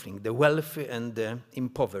ongoing conflict, the wealthy and the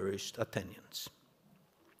impoverished Athenians.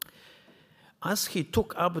 As he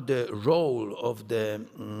took up the role of the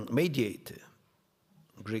mediator,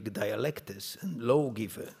 Greek dialectes, and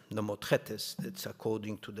lawgiver, nomothetes, that's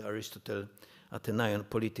according to the Aristotle Athenian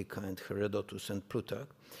Politica and Herodotus and Plutarch,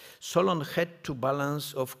 Solon had to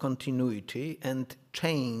balance of continuity and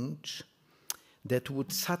change that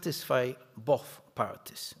would satisfy both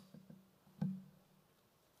parties.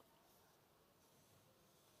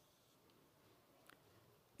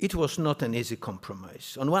 It was not an easy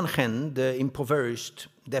compromise. On one hand, the impoverished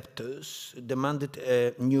debtors demanded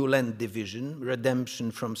a new land division,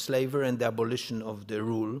 redemption from slavery, and the abolition of the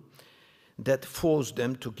rule that forced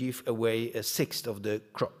them to give away 1/6 of the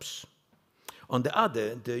crops. On the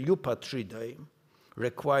other, the eupatridae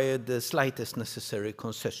required the slightest necessary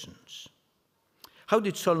concessions. How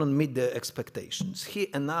did Solon meet the expectations?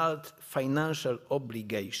 He annulled financial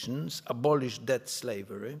obligations, abolished debt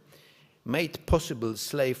slavery, made possible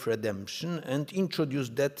slave redemption, and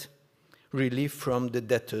introduced debt relief from the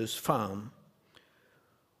debtor's farm.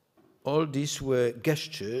 All these were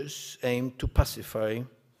gestures aimed to pacify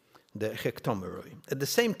the hektomeroi. At the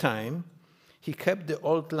same time, he kept the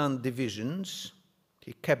old land divisions,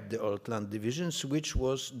 which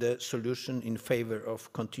was the solution in favor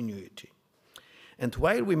of continuity. And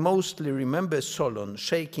while we mostly remember Solon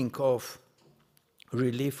shaking off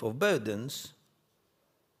relief of burdens,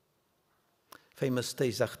 famous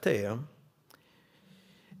Theisachtheia,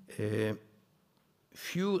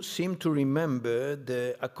 few seem to remember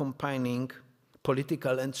the accompanying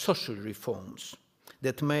political and social reforms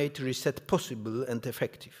that made reset possible and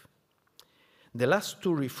effective. The last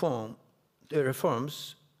two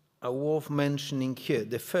reforms are worth mentioning here.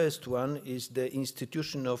 The first one is the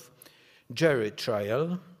institution of jury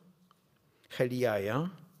trial, Heliaia.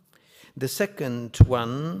 The second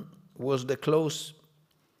one was the close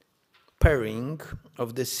pairing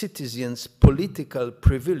of the citizens' political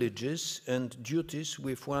privileges and duties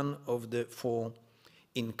with one of the four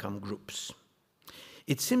income groups.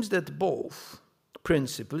 It seems that both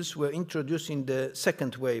principles were introduced in the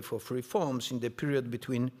second wave of reforms in the period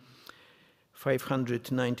between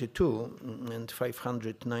 592 and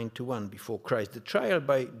 591 before Christ. The trial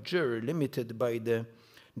by jury, limited by the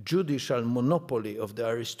judicial monopoly of the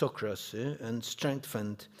aristocracy and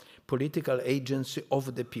strengthened political agency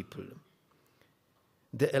of the people.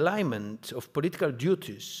 The alignment of political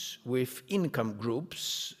duties with income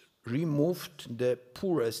groups removed the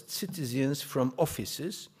poorest citizens from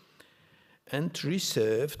offices and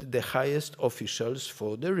reserved the highest officials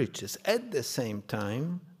for the richest. At the same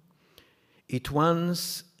time, it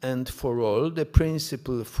once and for all the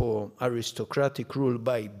principle for aristocratic rule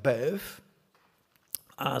by birth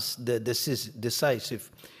as the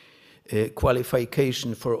decisive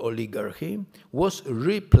qualification for oligarchy was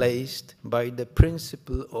replaced by the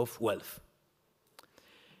principle of wealth.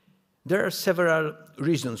 There are several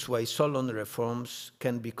reasons why Solon reforms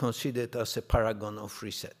can be considered as a paragon of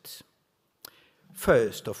reset.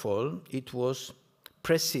 First of all, it was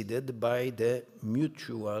preceded by the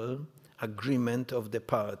mutual agreement of the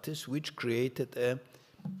parties, which created a,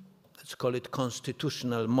 let's call it,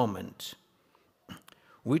 constitutional moment,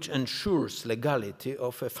 which ensures legality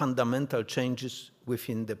of fundamental changes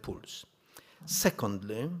within the pools.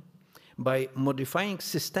 Secondly, by modifying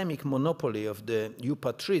systemic monopoly of the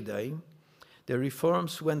eupatridae, the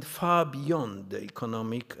reforms went far beyond the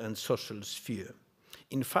economic and social sphere.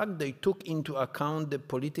 In fact, they took into account the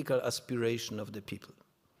political aspiration of the people.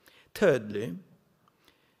 Thirdly,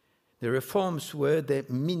 the reforms were the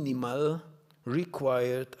minimal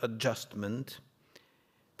required adjustment.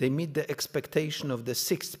 They meet the expectation of the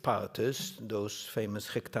sixth parties, those famous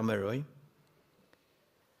hectameroi,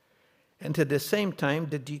 and at the same time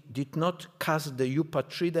they did not cast the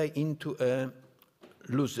eupatridae into a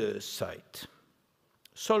loser's side.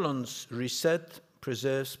 Solon's reset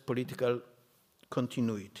preserves political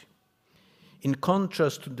continuity. In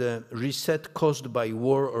contrast to the reset caused by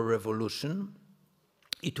war or revolution,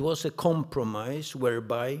 it was a compromise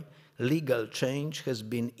whereby legal change has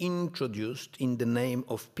been introduced in the name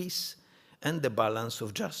of peace and the balance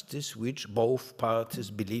of justice, which both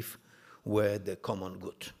parties believe were the common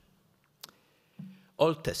good.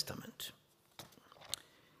 Old Testament.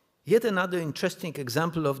 Yet another interesting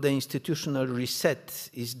example of the institutional reset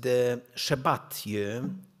is the Shabbat year,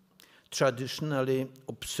 traditionally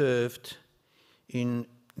observed in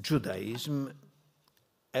Judaism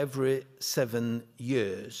every 7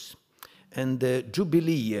 years, and the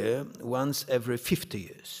Jubilee year once every 50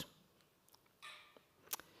 years.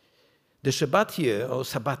 The Shabbat year, or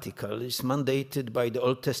sabbatical, is mandated by the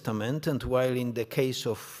Old Testament, and while in the case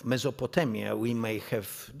of Mesopotamia we may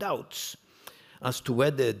have doubts as to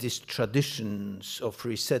whether these traditions of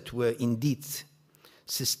reset were indeed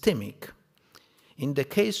systemic, in the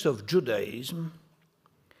case of Judaism,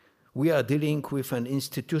 we are dealing with an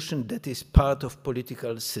institution that is part of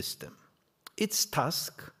political system. Its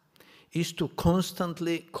task is to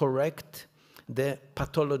constantly correct the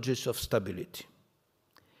pathologies of stability.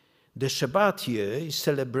 The Shabbat year is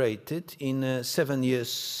celebrated in a 7-year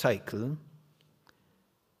cycle,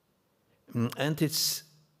 and it's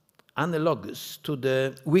analogous to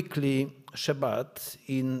the weekly Shabbat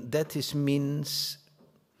in that it means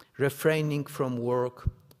refraining from work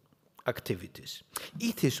activities.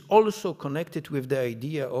 It is also connected with the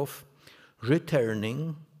idea of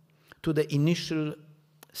returning to the initial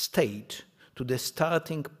state, to the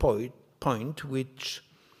starting point which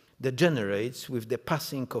degenerates with the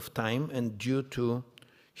passing of time and due to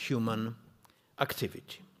human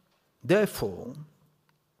activity. Therefore,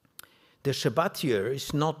 the Shabbat year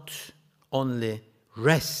is not only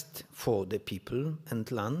rest for the people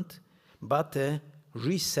and land, but a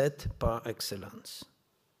reset par excellence.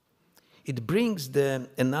 It brings the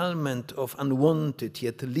annulment of unwanted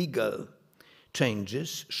yet legal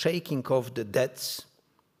changes, shaking off the debts,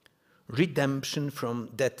 redemption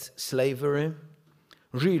from debt slavery,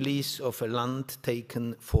 release of a land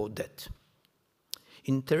taken for debt.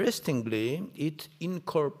 Interestingly, it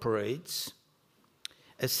incorporates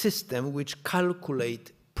a system which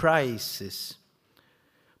calculates prices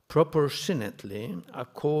proportionately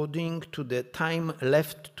according to the time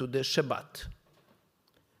left to the Shabbat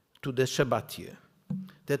year.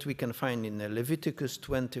 That we can find in Leviticus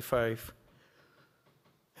 25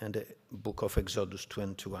 and the book of Exodus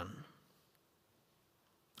 21.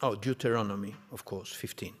 Deuteronomy, of course,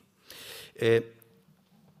 15. The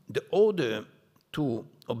order to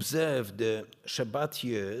observe the Shabbat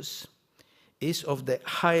years is of the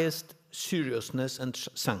highest seriousness and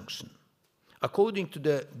sanction. According to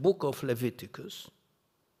the book of Leviticus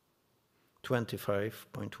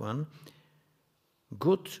 25.1,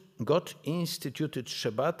 God instituted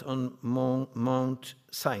Shabbat on Mount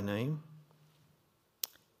Sinai.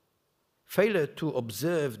 Failure to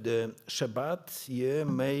observe the Shabbat year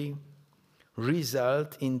may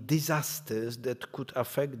result in disasters that could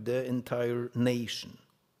affect the entire nation.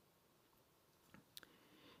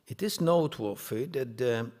 It is noteworthy that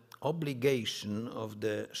the obligation of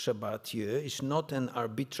the Shabbat year is not an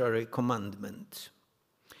arbitrary commandment.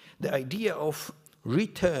 The idea of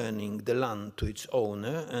returning the land to its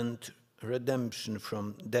owner and redemption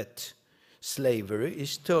from that slavery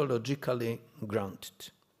is theologically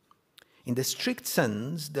grounded. In the strict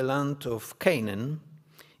sense, the land of Canaan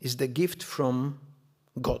is the gift from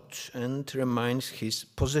God and remains his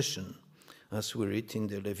possession, as we read in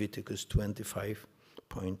the Leviticus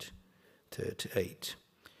 25.38.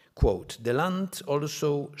 Quote, "The land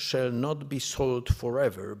also shall not be sold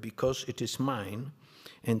forever, because it is mine,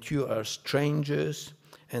 and you are strangers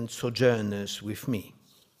and sojourners with me."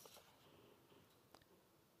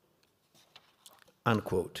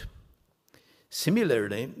 Unquote.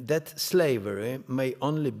 Similarly, that slavery may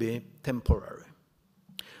only be temporary.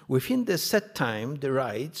 Within the set time, the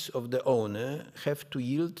rights of the owner have to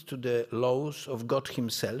yield to the laws of God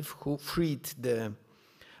himself, who freed the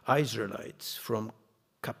Israelites from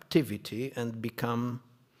captivity and become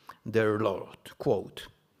their Lord. Quote,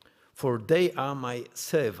 "For they are my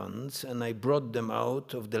servants, and I brought them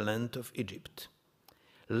out of the land of Egypt.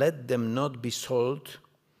 Let them not be sold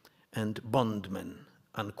and bondmen."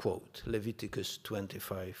 Unquote. Leviticus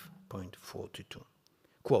 25.42.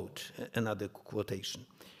 Quote, another quotation.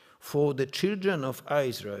 "For the children of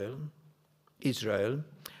Israel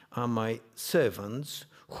are my servants,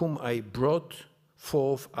 whom I brought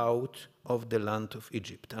forth out of the land of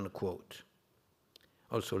Egypt." Unquote.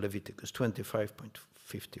 Also Leviticus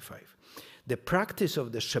 25.55. The practice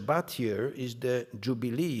of the Shabbat year is the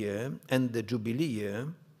Jubilee year, and the Jubilee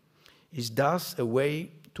year is thus a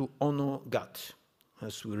way to honor God,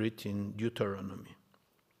 as we read in Deuteronomy,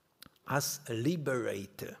 as a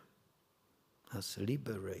liberator.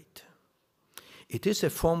 It is a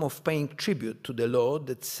form of paying tribute to the Lord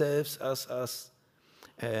that serves us as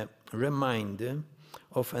a reminder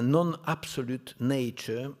of a non-absolute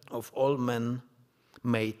nature of all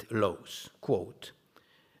man-made laws. Quote,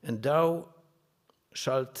 "And thou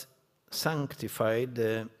shalt sanctify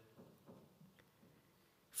the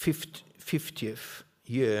 50th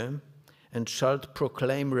year, and shalt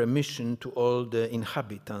proclaim remission to all the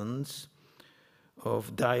inhabitants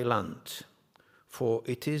of thy land, for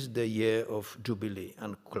it is the year of Jubilee."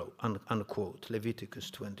 Unquote. Leviticus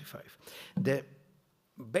 25. The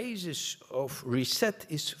basis of reset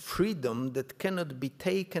is freedom that cannot be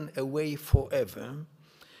taken away forever,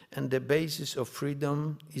 and the basis of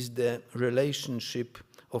freedom is the relationship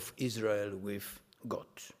of Israel with God.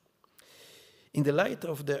 In the light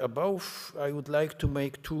of the above, I would like to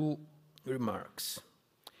make two remarks.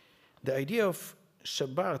 The idea of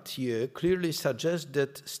Shabbat year clearly suggests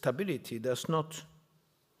that stability does not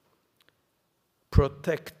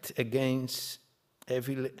protect against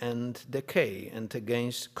evil and decay, and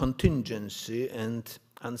against contingency and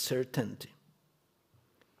uncertainty.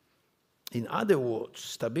 In other words,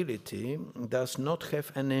 stability does not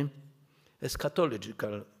have any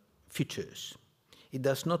eschatological features. It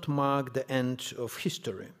does not mark the end of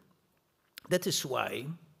history. That is why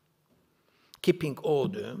keeping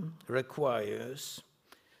order requires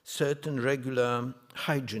certain regular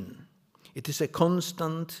hygiene. It is a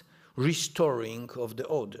constant restoring of the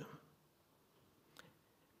order.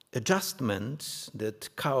 Adjustment that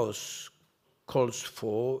chaos calls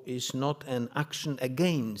for is not an action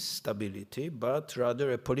against stability, but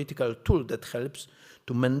rather a political tool that helps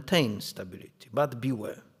to maintain stability. But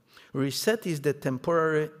beware, reset is the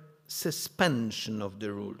temporary suspension of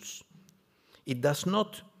the rules. It does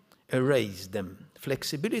not erase them.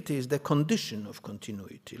 Flexibility is the condition of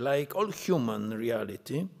continuity. Like all human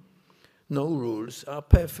reality, no rules are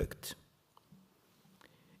perfect.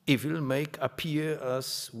 Evil may appear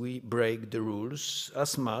as we break the rules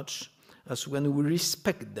as much as when we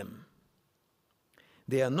respect them.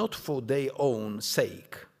 They are not for their own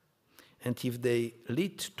sake, and if they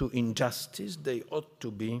lead to injustice, they ought to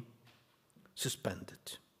be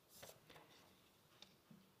suspended.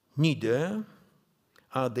 Neither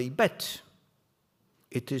are they bad.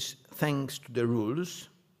 It is thanks to the rules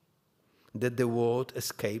that the world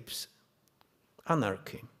escapes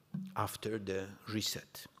anarchy after the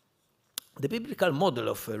reset. The biblical model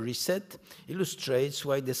of a reset illustrates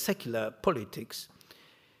why the secular politics,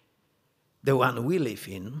 the one we live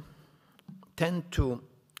in, tend to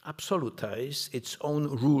absolutize its own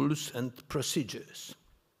rules and procedures,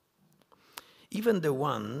 even the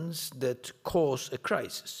ones that cause a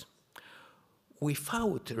crisis.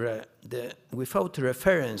 Without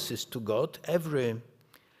references to God, every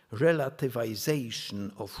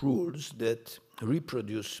relativization of rules that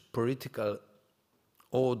reproduce political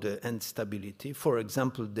order and stability, for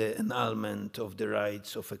example, the annulment of the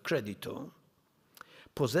rights of a creditor,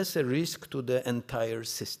 poses a risk to the entire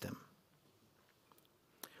system.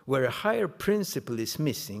 Where a higher principle is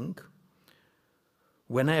missing,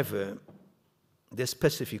 whenever the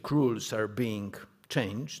specific rules are being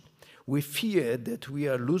changed, we fear that we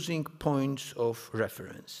are losing points of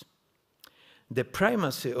reference. The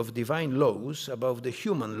primacy of divine laws above the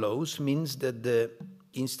human laws means that the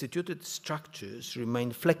instituted structures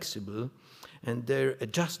remain flexible and their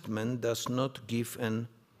adjustment does not give an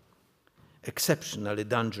exceptionally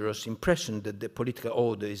dangerous impression that the political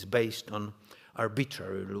order is based on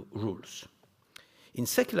arbitrary rules. In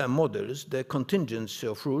secular models, the contingency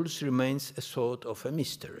of rules remains a sort of a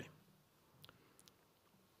mystery.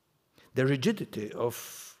 The rigidity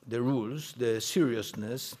of the rules, the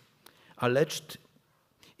seriousness, alleged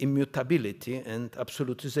immutability and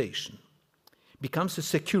absolutization becomes a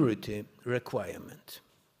security requirement.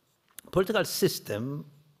 Political systems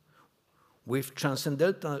with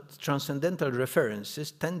transcendental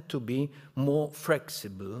references tend to be more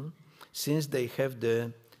flexible since they have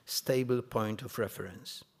the stable point of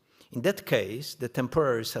reference. In that case, the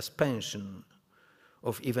temporary suspension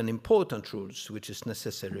of even important rules, which is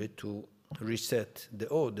necessary to reset the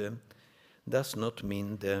order, does not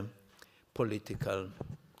mean the political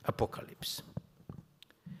apocalypse.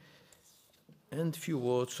 And few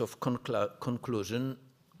words of conclusion,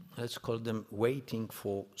 let's call them waiting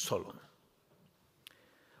for Solon.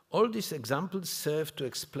 All these examples serve to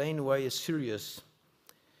explain why a serious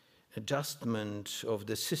adjustment of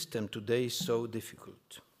the system today is so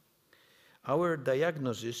difficult. Our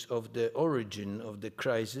diagnosis of the origin of the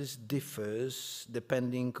crisis differs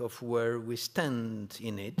depending on where we stand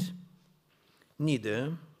in it.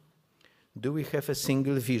 Neither do we have a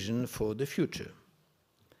single vision for the future.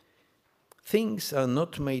 Things are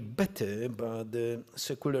not made better by the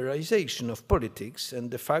secularization of politics and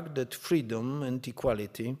the fact that freedom and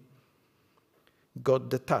equality got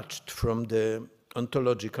detached from the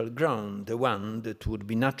ontological ground, the one that would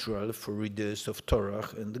be natural for readers of Torah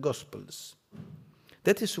and the Gospels.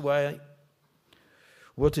 That is why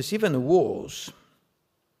what is even worse,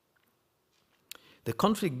 the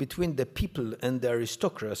conflict between the people and the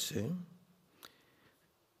aristocracy,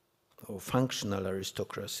 or functional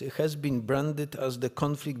aristocracy, has been branded as the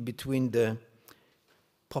conflict between the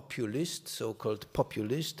populist, so-called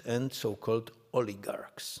populist, and so-called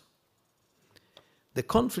oligarchs. The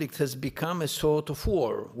conflict has become a sort of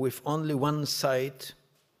war with only one side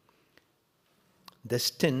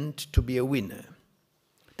destined to be a winner.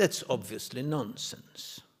 That's obviously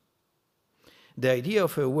nonsense. The idea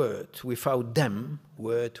of a word without them,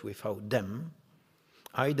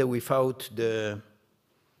 either without the,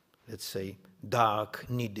 let's say, dark,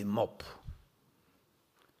 needy mob,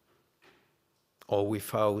 or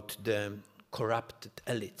without the corrupted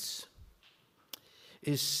elites,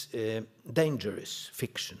 is a dangerous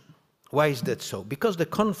fiction. Why is that so? Because the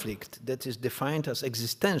conflict that is defined as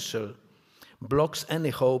existential blocks any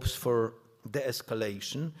hopes for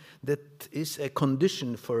de-escalation that is a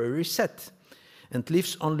condition for a reset and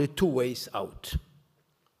leaves only two ways out.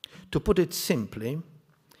 To put it simply,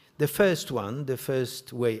 the first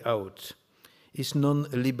way out, is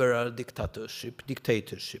non-liberal dictatorship.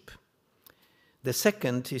 The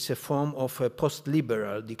second is a form of a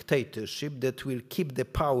post-liberal dictatorship that will keep the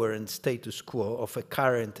power and status quo of a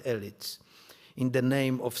current elites in the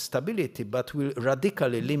name of stability, but will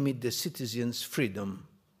radically limit the citizens' freedom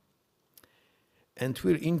and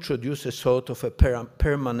will introduce a sort of a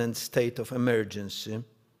permanent state of emergency,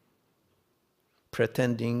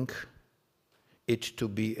 pretending it to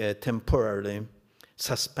be a temporarily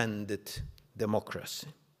suspended democracy.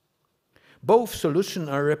 Both solutions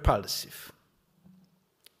are repulsive.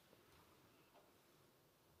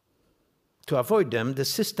 To avoid them, the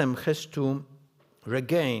system has to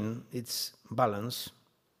regain its balance,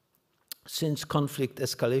 since conflict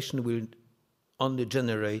escalation will only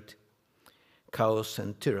generate chaos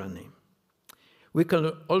and tyranny. We can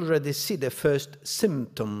already see the first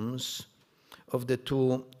symptoms of the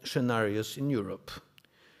two scenarios in Europe.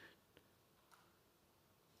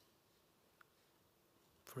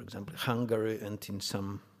 For for example, Hungary, and in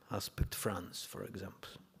some aspect France, for example.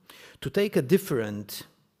 To take a different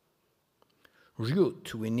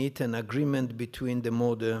route, we need an agreement between the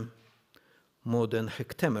modern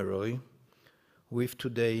Hectemeroi with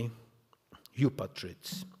today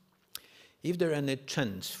eupatrids, if there any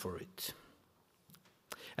chance for it.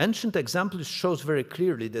 Ancient examples shows very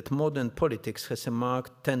clearly that modern politics has a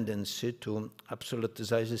marked tendency to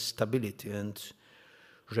absolutize stability and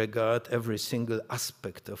regard every single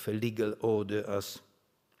aspect of a legal order as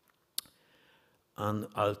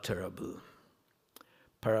unalterable.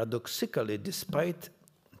 Paradoxically, despite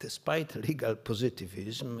legal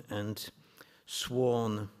positivism and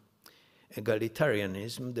sworn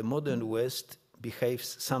egalitarianism, the modern West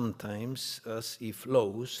behaves sometimes as if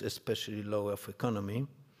laws, especially law of economy,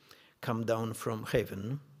 come down from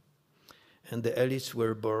heaven, and the elites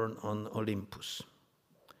were born on Olympus.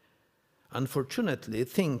 Unfortunately,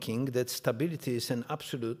 thinking that stability is an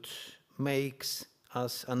absolute makes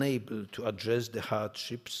us unable to address the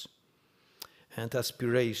hardships and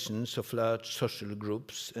aspirations of large social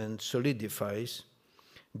groups and solidifies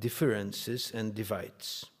differences and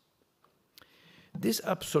divides. This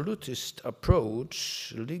absolutist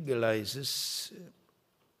approach legalizes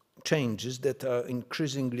changes that are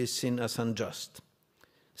increasingly seen as unjust.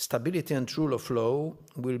 Stability and rule of law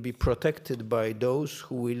will be protected by those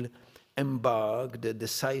who will embark the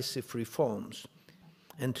decisive reforms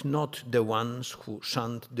and not the ones who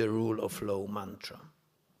chant the rule of law mantra.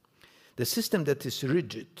 The system that is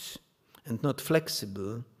rigid and not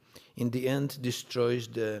flexible in the end destroys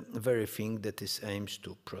the very thing that it aims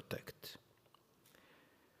to protect.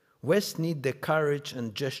 West need the courage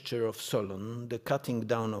and gesture of Solon, the cutting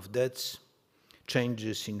down of debts,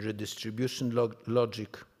 changes in redistribution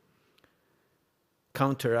logic,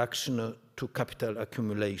 counteraction to capital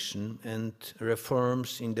accumulation, and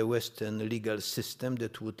reforms in the Western legal system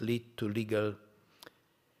that would lead to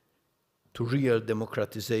real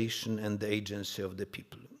democratization and the agency of the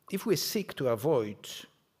people. If we seek to avoid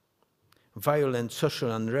violent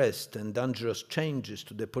social unrest and dangerous changes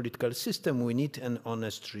to the political system, we need an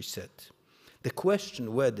honest reset. The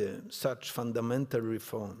question whether such fundamental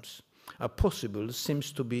reforms are possible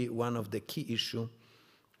seems to be one of the key issues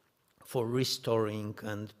for restoring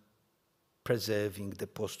and preserving the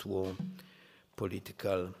post-war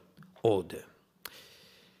political order.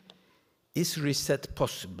 Is reset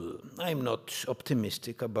possible? I'm not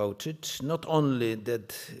optimistic about it. Not only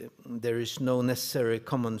that there is no necessary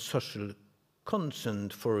common social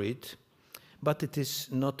consent for it, but it is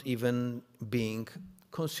not even being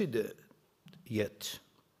considered yet.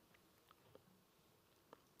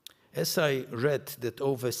 As I read that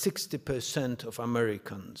over 60% of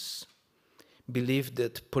Americans believe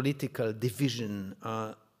that political division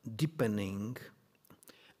are deepening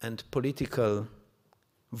and political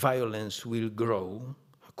violence will grow,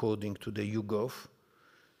 according to the YouGov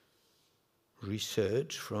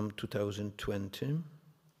research from 2020.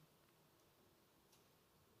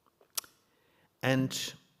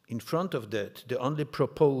 And in front of that, the only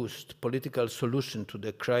proposed political solution to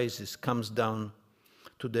the crisis comes down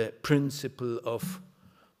to the principle of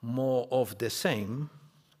more of the same.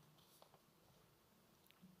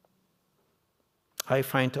 I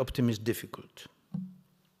find optimism difficult.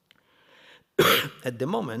 At the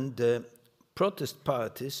moment, the protest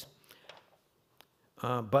parties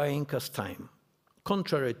are buying us time.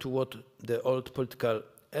 Contrary to what the old political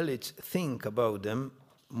elites think about them,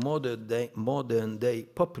 modern day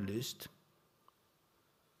populists,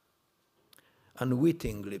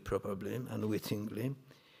 unwittingly,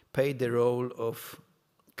 play the role of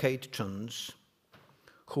catechuns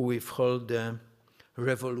who withhold the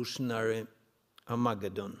revolutionary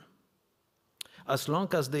Armageddon. As long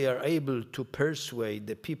as they are able to persuade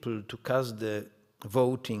the people to cast the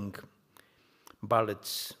voting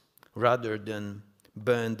ballots rather than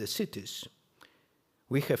burn the cities,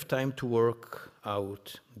 we have time to work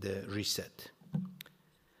out the reset.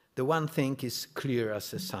 The one thing is clear as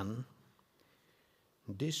the sun: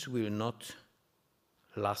 this will not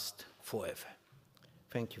last forever.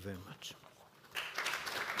 Thank you very much.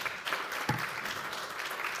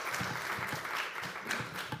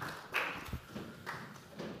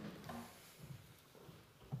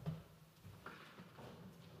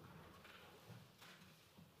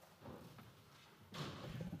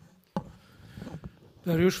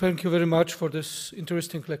 Dariusz, thank you very much for this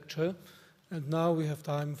interesting lecture. And now we have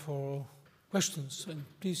time for questions, and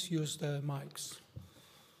please use the mics.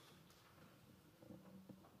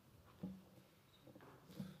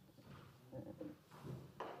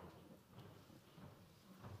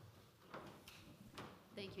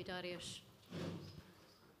 Thank you, Dariusz.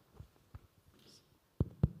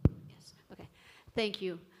 Thank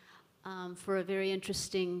you for a very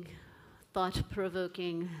interesting,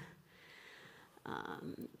 thought-provoking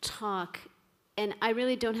talk. And I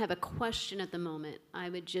really don't have a question at the moment. I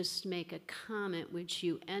would just make a comment which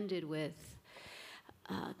you ended with.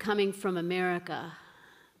 Coming from America,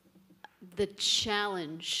 the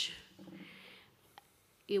challenge,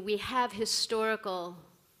 we have historical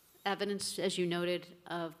evidence, as you noted,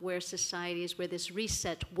 of where societies, where this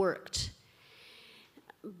reset worked.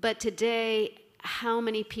 But today, how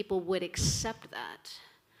many people would accept that?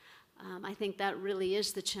 I think that really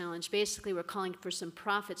is the challenge. Basically, we're calling for some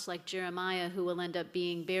prophets like Jeremiah who will end up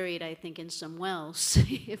being buried, I think, in some wells,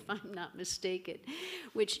 if I'm not mistaken,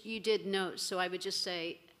 which you did note. So I would just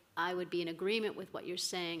say I would be in agreement with what you're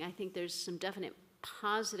saying. I think there's some definite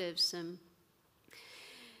positives, some,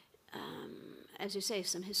 as you say,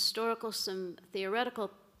 some historical, some theoretical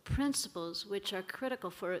principles which are critical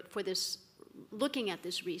for this, looking at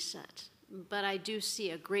this reset. But I do see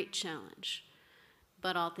a great challenge.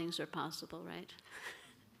 But all things are possible, right?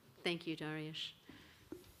 Thank you, Dariusz.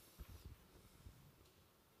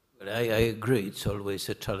 Well, I agree. It's always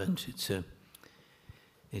a challenge.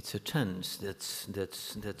 It's a chance.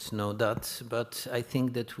 That's no doubt. But I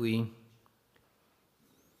think that we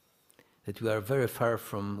are very far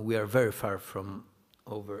from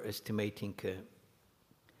overestimating a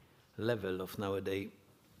level of nowadays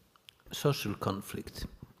social conflict,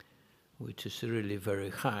 which is really very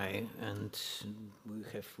high, and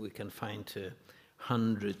we can find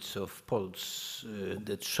hundreds of polls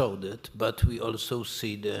that show that, but we also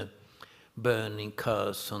see the burning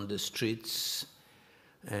cars on the streets.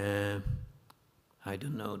 I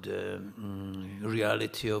don't know, the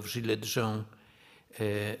reality of Gilets jaunes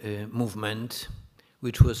movement,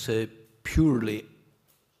 which was a purely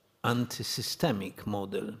anti-systemic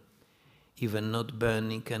model, even not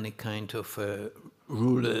burning any kind of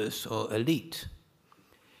rulers or elite,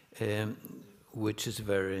 which is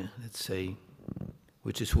very, let's say,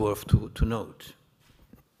 which is worth to note.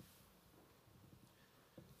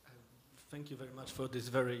 Thank you very much for this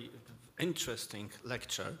very interesting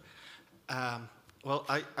lecture. Well,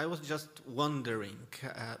 I was just wondering,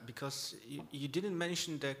 because you didn't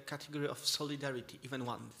mention the category of solidarity even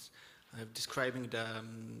once, describing the,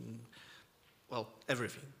 well,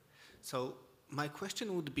 everything. So my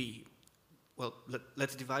question would be, well,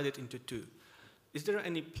 let's divide it into two. Is there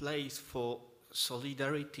any place for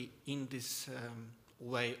solidarity in this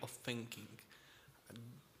way of thinking?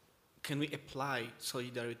 Can we apply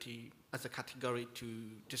solidarity as a category to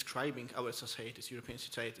describing our societies, European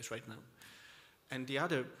societies right now? And the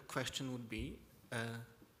other question would be,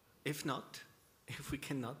 if not, if we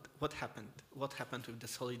cannot, what happened? What happened with the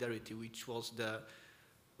solidarity, which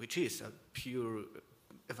is a pure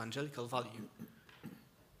evangelical value?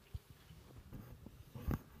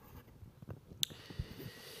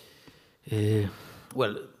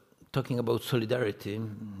 Well, talking about solidarity,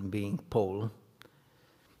 being Paul,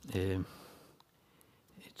 it's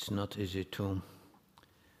not easy to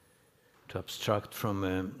abstract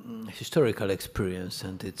from historical experience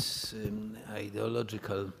and its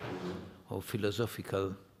ideological or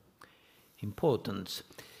philosophical importance.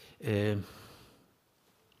 The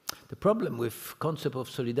problem with concept of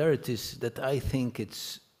solidarity is that I think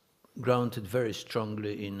it's grounded very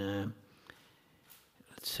strongly in,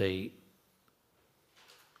 let's say,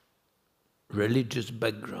 religious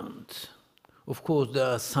background. Of course, there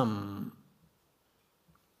are some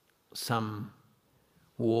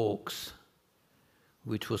walks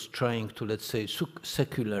which was trying to, let's say,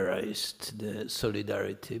 secularize the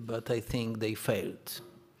solidarity, but I think they failed.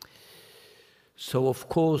 So, of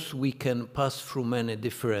course, we can pass through many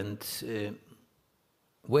different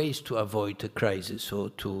ways to avoid a crisis or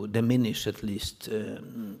to diminish at least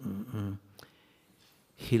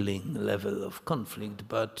healing level of conflict,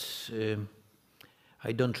 but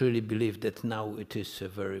I don't really believe that now it is a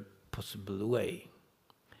very possible way.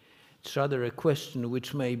 It's rather a question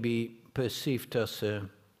which may be perceived as a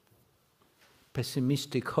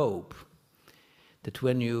pessimistic hope, that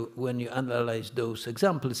when you analyze those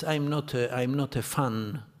examples, I'm not a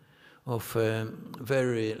fan of a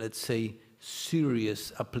very, let's say,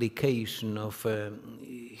 serious application of a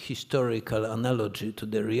historical analogy to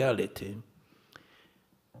the reality.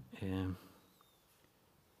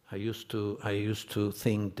 I used to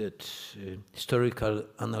think that historical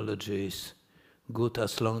analogy is good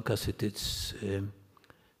as long as it is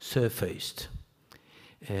surfaced.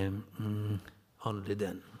 Only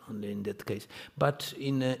then, only in that case. But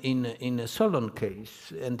in a Solon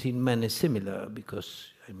case, and in many similar, because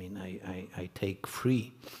I mean I take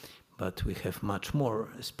three, but we have much more,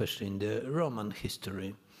 especially in the Roman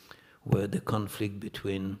history, where the conflict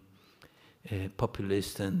between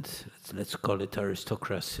populist and let's call it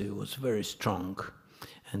aristocracy was very strong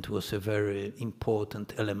and was a very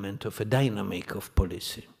important element of a dynamic of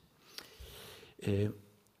policy.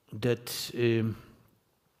 That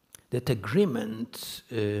agreement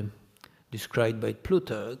described by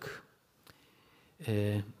Plutarch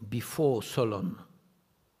before Solon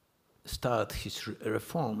start his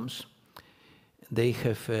reforms, they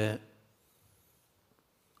have a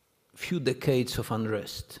few decades of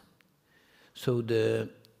unrest. So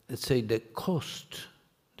let's say the cost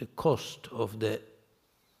of the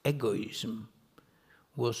egoism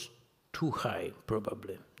was too high,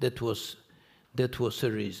 probably. That was a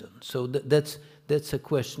reason. So that's a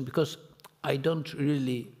question, because I don't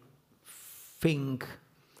really think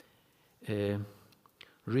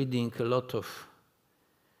reading a lot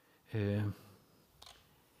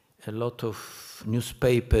of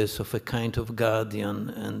newspapers of a kind of Guardian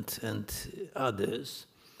and others,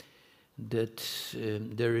 that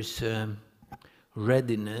there is a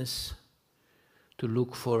readiness to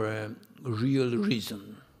look for a real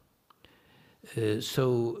reason.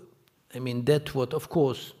 So, I mean, that's what, of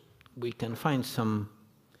course, we can find some,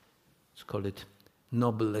 let's call it,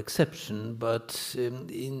 noble exception, but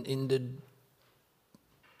in the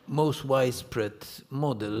most widespread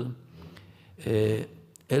model,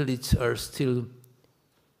 elites are still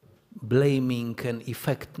blaming an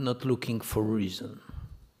effect, not looking for reason.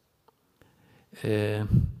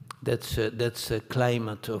 That's a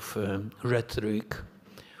climate of rhetoric,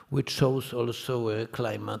 which shows also a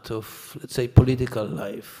climate of, let's say, political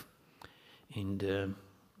life in the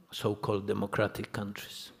so-called democratic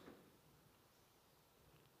countries.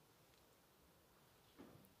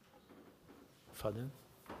 Father?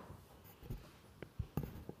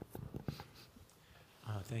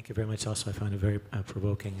 Thank you very much. Also, I found it very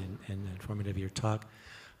provoking and informative, your talk.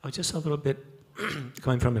 Just a little bit,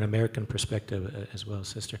 coming from an American perspective as well,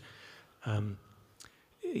 Sister.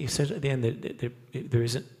 You said at the end that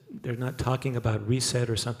they're not talking about reset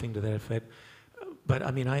or something to that effect. But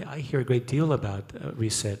I mean, I hear a great deal about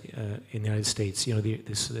reset in the United States. You know,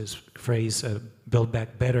 this phrase, build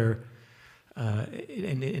back better.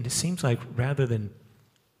 And it seems like rather than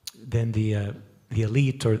the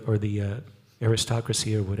elite or the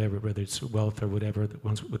aristocracy or whatever, whether it's wealth or whatever, the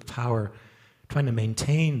ones with power, trying to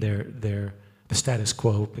maintain the status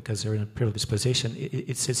quo because they're in a privileged position,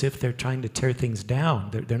 it's as if they're trying to tear things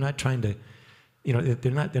down. They're not trying to, you know,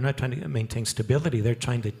 they're not trying to maintain stability. They're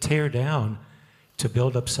trying to tear down to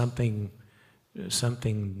build up something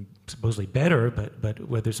supposedly better, but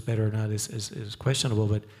whether it's better or not is questionable.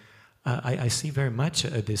 But I see very much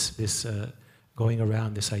this going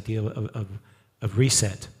around, this idea of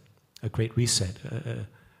reset, a great reset,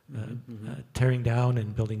 tearing down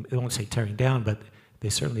and building. They won't say tearing down, but they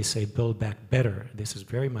certainly say build back better. This is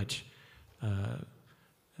very much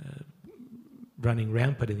running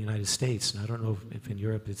rampant in the United States, and I don't know if in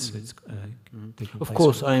Europe it's taking place. Of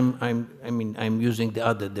course, I'm using the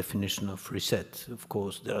other definition of reset. Of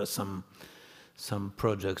course, there are some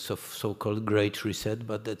projects of so-called Great Reset,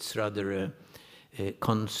 but that's rather a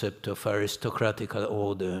concept of aristocratical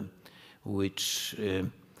order, which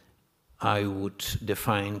I would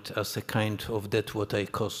define as a kind of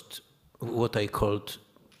what I called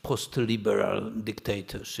post-liberal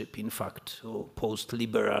dictatorship, in fact, or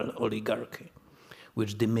post-liberal oligarchy,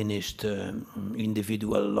 which diminished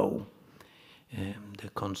individual law. The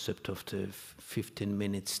concept of the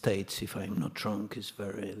 15-minute states, if I'm not wrong, is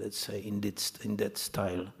very, let's say, in that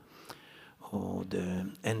style, or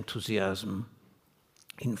the enthusiasm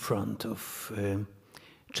in front of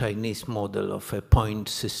Chinese model of a point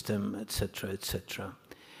system, etc., etc.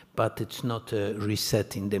 But it's not a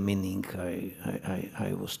reset in the meaning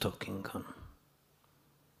I was talking on.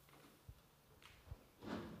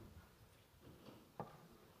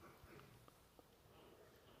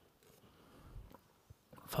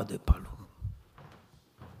 Father Palu.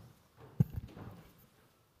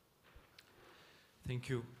 Thank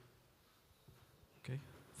you. Okay.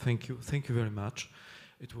 Thank you very much.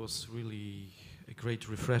 It was really a great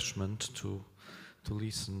refreshment to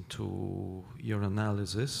listen to your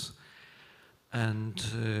analysis, and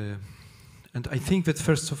I think that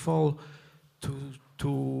first of all,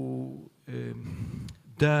 to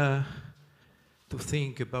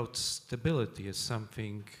think about stability as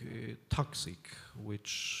something toxic,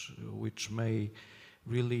 which may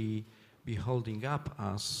really be holding up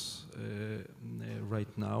us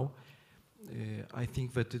right now. I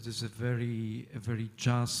think that it is a very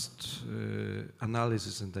just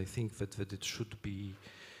analysis, and I think that it should be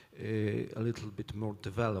a little bit more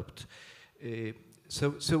developed.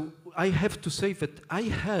 So I have to say that I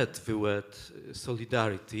heard the word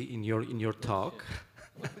solidarity in your talk,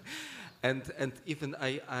 and even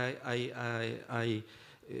I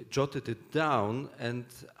jotted it down, and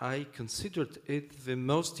I considered it the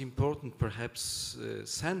most important, perhaps,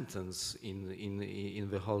 sentence in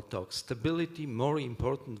the whole talk. Stability more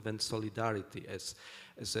important than solidarity, as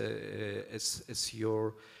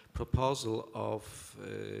your proposal of.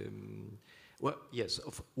 Well, yes,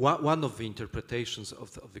 of one of the interpretations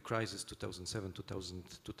of the crisis 2007,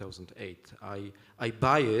 2008. I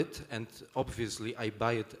buy it, and obviously I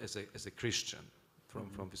buy it as a Christian.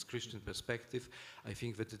 From this Christian perspective, I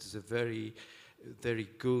think that it is a very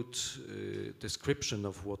good description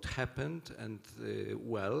of what happened, and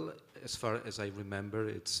well, as far as I remember,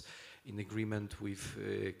 it's in agreement with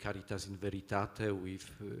Caritas in Veritate, with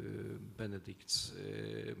Benedict's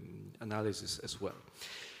analysis as well.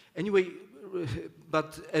 Anyway,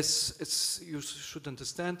 but as you should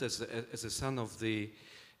understand, as a son of the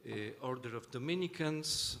Order of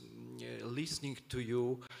Dominicans, listening to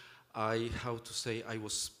you, I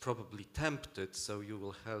was probably tempted, so you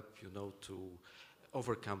will help, to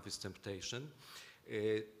overcome this temptation,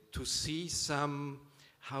 to see some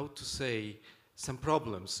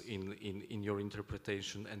problems in your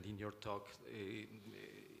interpretation and in your talk.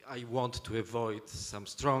 I want to avoid some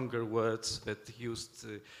stronger words that used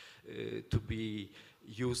to be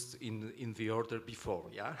used in the order before,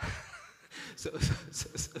 yeah? So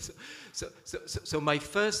my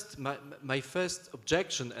first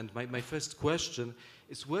objection and my first question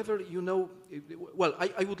is whether well,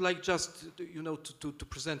 I would like just to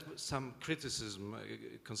present some criticism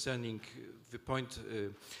concerning the point,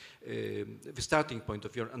 the starting point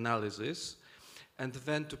of your analysis, and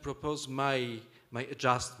then to propose my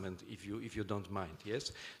adjustment, if you don't mind.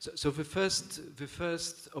 Yes. So the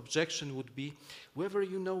first objection would be whether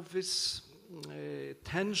this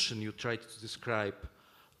tension you tried to describe,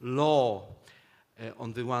 law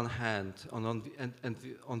on the one hand, and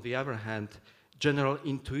on the other hand, general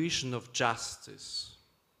intuition of justice,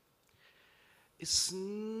 is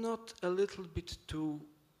not a little bit too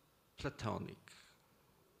Platonic.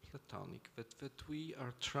 That we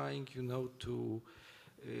are trying, to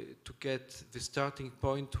get the starting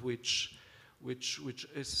point, which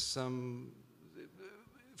is some,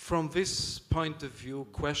 from this point of view,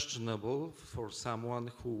 questionable for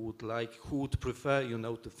someone who would prefer,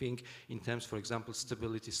 to think in terms, for example,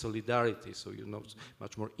 stability, solidarity. So,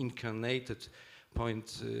 much more incarnated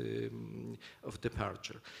point of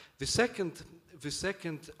departure. The second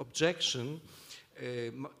objection.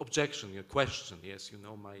 Your question, yes,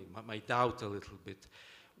 my doubt a little bit.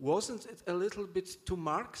 Wasn't it a little bit too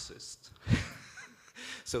Marxist,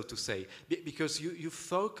 so to say? Because you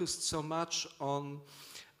focused so much on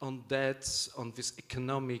debts, on this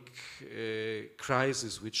economic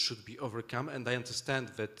crisis which should be overcome, and I understand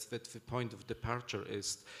that the point of departure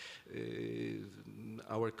is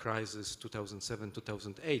our crisis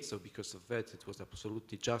 2007-2008. So because of that, it was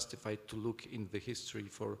absolutely justified to look in the history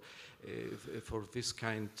for this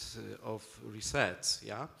kind of resets.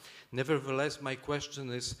 Yeah. Nevertheless, my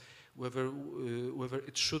question is whether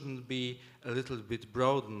it shouldn't be a little bit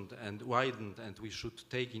broadened and widened, and we should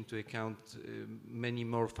take into account many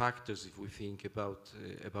more factors if we think about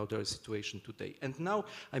our situation today. And now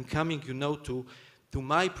I'm coming, to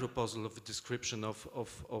my proposal of a description of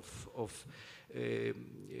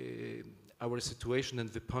our situation and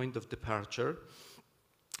the point of departure.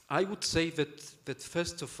 I would say that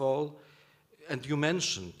first of all, and you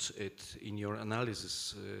mentioned it in your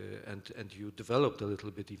analysis, and you developed a little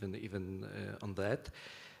bit even on that,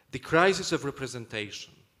 the crisis of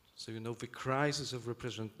representation. So the crisis of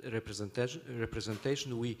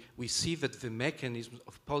representation. We see that the mechanisms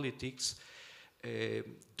of politics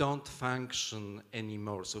don't function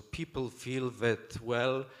anymore. So people feel that,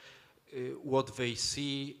 well, what they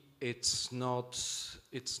see, it's not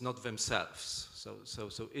themselves. So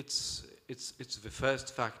it's the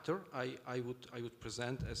first factor I would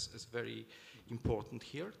present as very important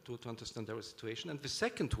here to understand our situation. And the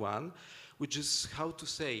second one, which is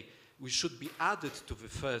we should be added to the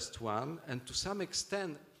first one, and to some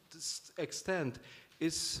extent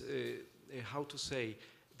is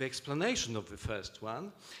the explanation of the first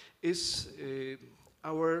one is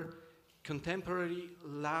our contemporary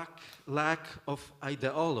lack of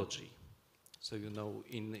ideology. So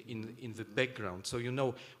in the background. So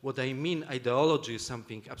what I mean. Ideology is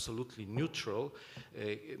something absolutely neutral.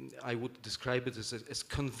 I would describe it as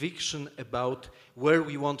conviction about where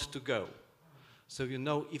we want to go. So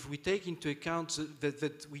if we take into account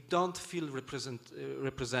that we don't feel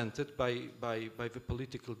represented by the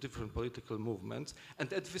different political movements,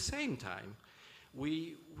 and at the same time,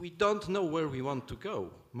 we don't know where we want to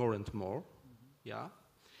go more and more, yeah?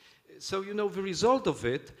 So, you know, the result of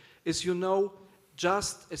it is, you know,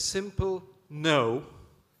 just a simple no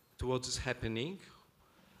to what is happening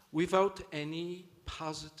without any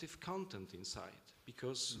positive content inside,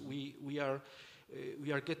 because we are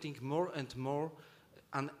getting more and more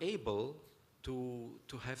unable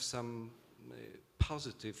to have some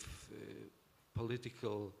positive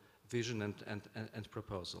political vision and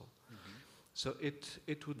proposal. So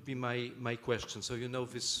it would be my question. So, you know,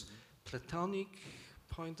 this Platonic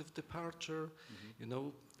point of departure, you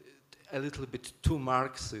know, a little bit too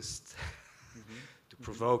Marxist to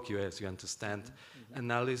provoke you, as you understand,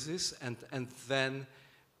 analysis, and then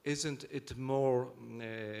isn't it more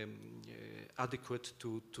adequate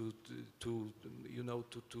to you know,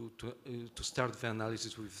 to start the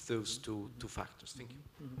analysis with those two factors? Thank you.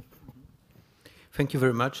 Thank you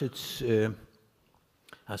very much. It's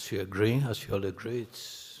as you all agree,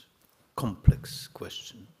 it's a complex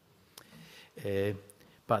question.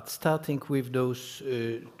 But starting with those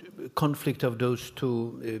conflict of those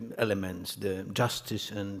two elements, the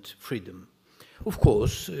justice and freedom, of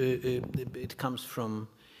course, it comes from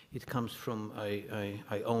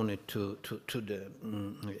I own it to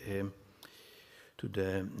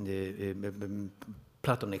the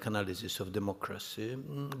Platonic analysis of democracy,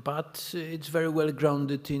 but it's very well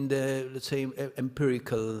grounded in the, let's say,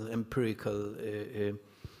 empirical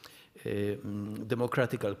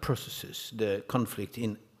democratical processes. The conflict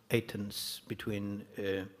in Athens between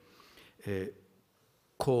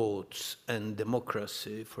courts and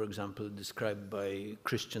democracy, for example, described by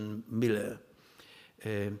Christian Miller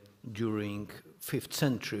during 5th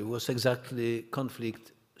century, was exactly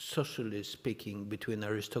conflict, socially speaking, between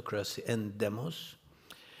aristocracy and demos,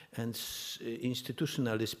 and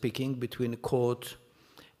institutionally speaking, between court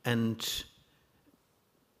and,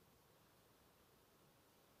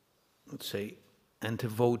 let's say, and a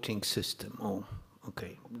voting system. Oh,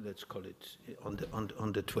 okay, let's call it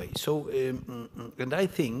on that way. So, and I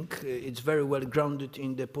think it's very well grounded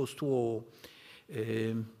in the post-war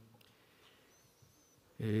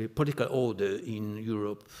political order in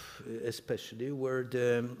Europe, especially, where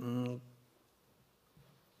the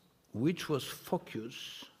which was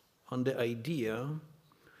focused on the idea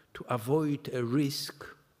to avoid a risk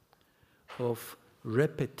of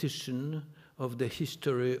repetition of the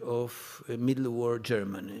history of Middle War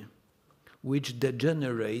Germany, which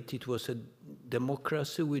degenerated. It was a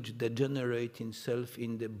democracy which degenerated itself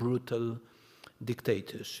in the brutal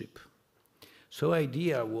dictatorship. So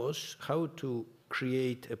idea was how to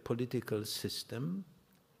create a political system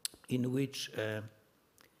in which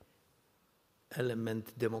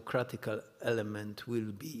democratical element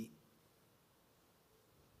will be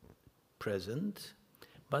present,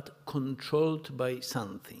 but controlled by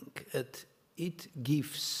something. It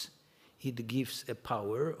gives a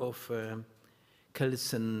power of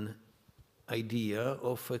Kelsen idea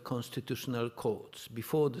of a constitutional courts.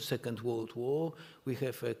 Before the Second World War, we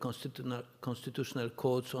have a constitutional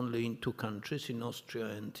courts only in 2 countries, in Austria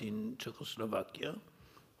and in Czechoslovakia,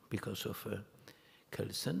 because of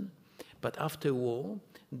Kelsen. But after war,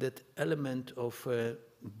 that element of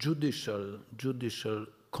judicial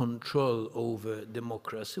control over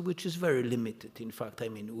democracy, which is very limited. In fact, I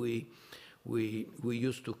mean, we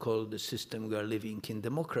used to call the system we are living in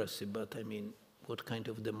democracy, but I mean, what kind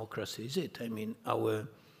of democracy is it? I mean, our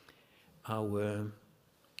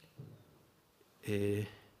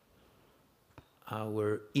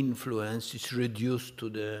influence is reduced to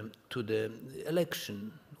the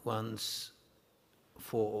election once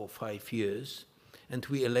 4 or 5 years, and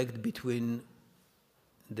we elect between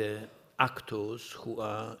the actors who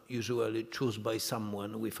are usually chosen by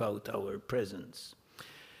someone without our presence.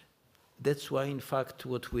 That's why, in fact,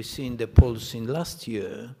 what we see in the polls in last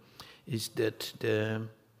year is that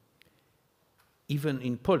even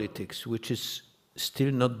in politics, which is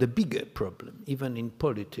still not the bigger problem, even in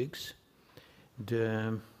politics,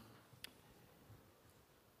 the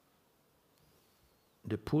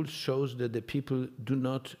poll shows that the people do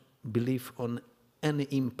not believe on any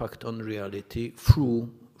impact on reality through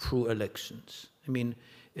elections. I mean,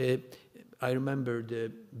 I remember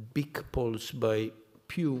the big polls by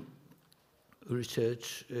Pew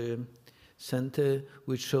Research Center,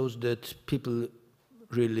 which shows that people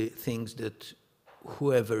really think that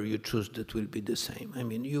whoever you choose, that will be the same. I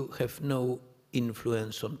mean, you have no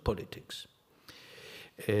influence on politics.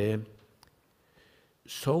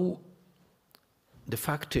 So the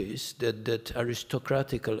fact is that that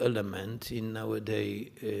aristocratical element in nowadays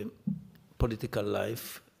political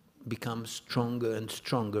life becomes stronger and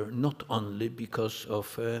stronger, not only because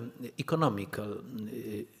of economical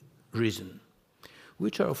reason.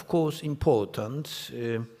 which are of course important.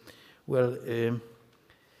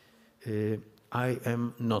 I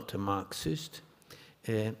am not a Marxist,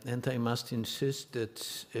 and I must insist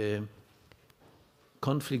that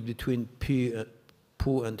conflict between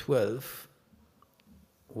poor and wealth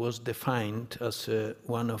was defined as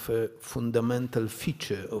one of a fundamental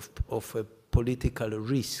feature of a political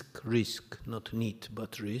risk, not need,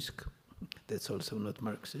 but risk. That's also not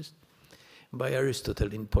Marxist, by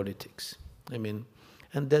Aristotle in Politics. I mean,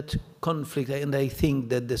 and that conflict, and I think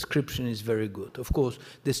that description is very good. Of course,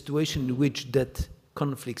 the situation in which that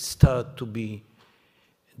conflict starts to be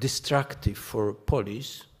destructive for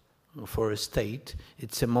police, for a state,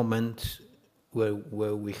 it's a moment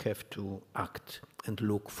where we have to act and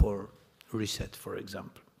look for reset, for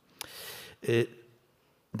example.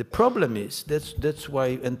 The problem is, that's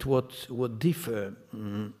why, and what differ,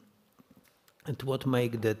 and what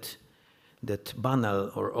make that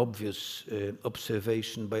banal or obvious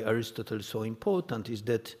observation by Aristotle so important is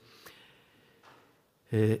that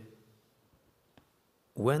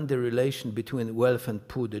when the relation between wealth and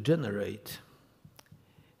poor degenerate,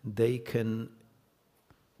 they can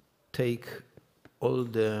take all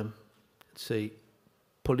the, let's say,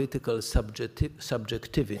 political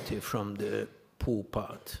subjectivity from the poor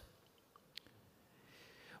part.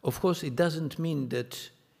 Of course, it doesn't mean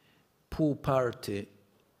that poor party,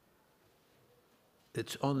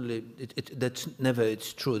 it's only, that's never,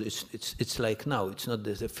 it's true, it's like now, it's not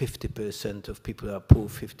that 50% of people are poor,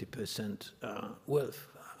 50% are wealth,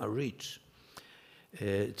 are rich.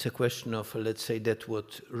 It's a question of, let's say, that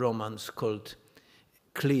what Romans called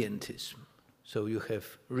clientism. So you have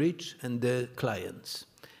rich and their clients.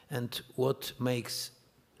 And what makes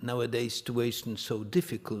nowadays situation so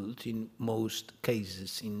difficult in most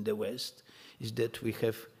cases in the West is that we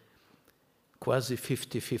have quasi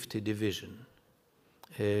 50-50 division,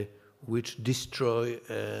 which destroy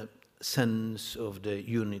a sense of the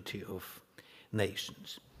unity of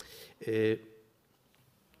nations. The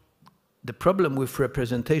problem with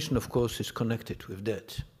representation, of course, is connected with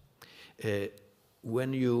that.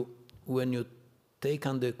 When you take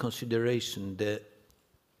under consideration the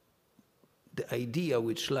idea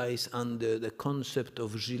which lies under the concept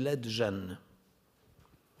of gilet jaune,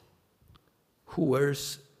 who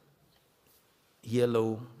wears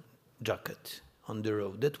yellow jacket on the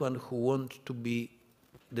road, that one who want to be,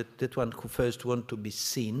 that one who first want to be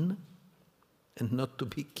seen and not to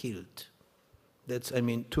be killed. That's, I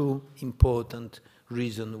mean, two important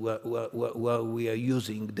reasons why we are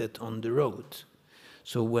using that on the road.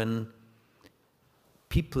 So when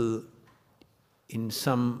people in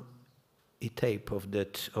some etape of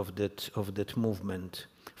that movement,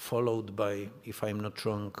 followed by, if I'm not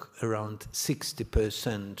wrong, around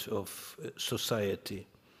 60% of society,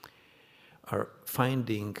 are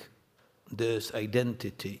finding this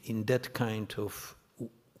identity in that kind of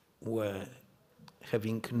where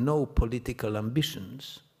having no political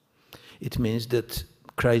ambitions, it means that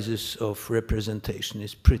crisis of representation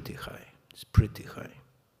is pretty high. It's pretty high.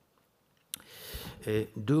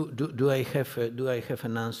 Do I have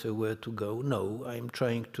an answer where to go? No, I'm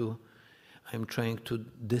trying to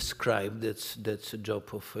describe. That's a job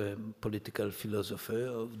of a political philosopher,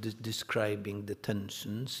 of describing the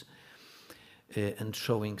tensions and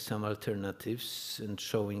showing some alternatives and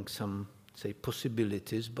showing some, say,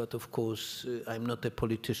 possibilities. But of course, I'm not a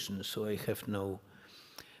politician, so I have no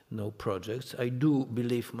projects. I do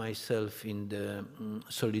believe myself in the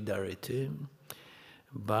solidarity,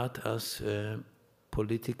 but as a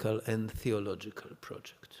political and theological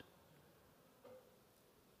project.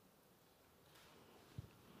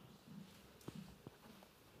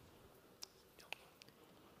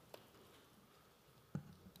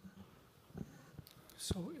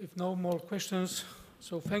 So if no more questions,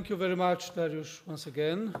 so thank you very much, Dariusz, once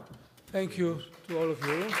again. Thank you to all of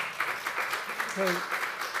you.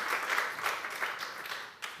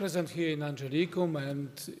 Present here in Angelicum and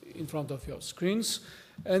in front of your screens.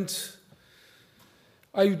 And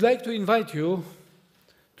I would like to invite you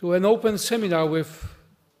to an open seminar with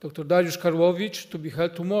Dr. Dariusz Karłowicz to be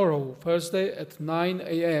held tomorrow, Thursday at 9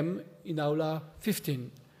 a.m. in Aula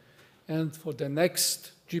 15. And for the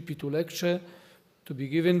next JP2 lecture to be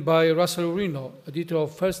given by Russell Reno, editor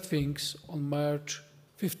of First Things, on March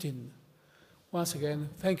 15. Once again,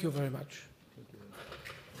 thank you very much.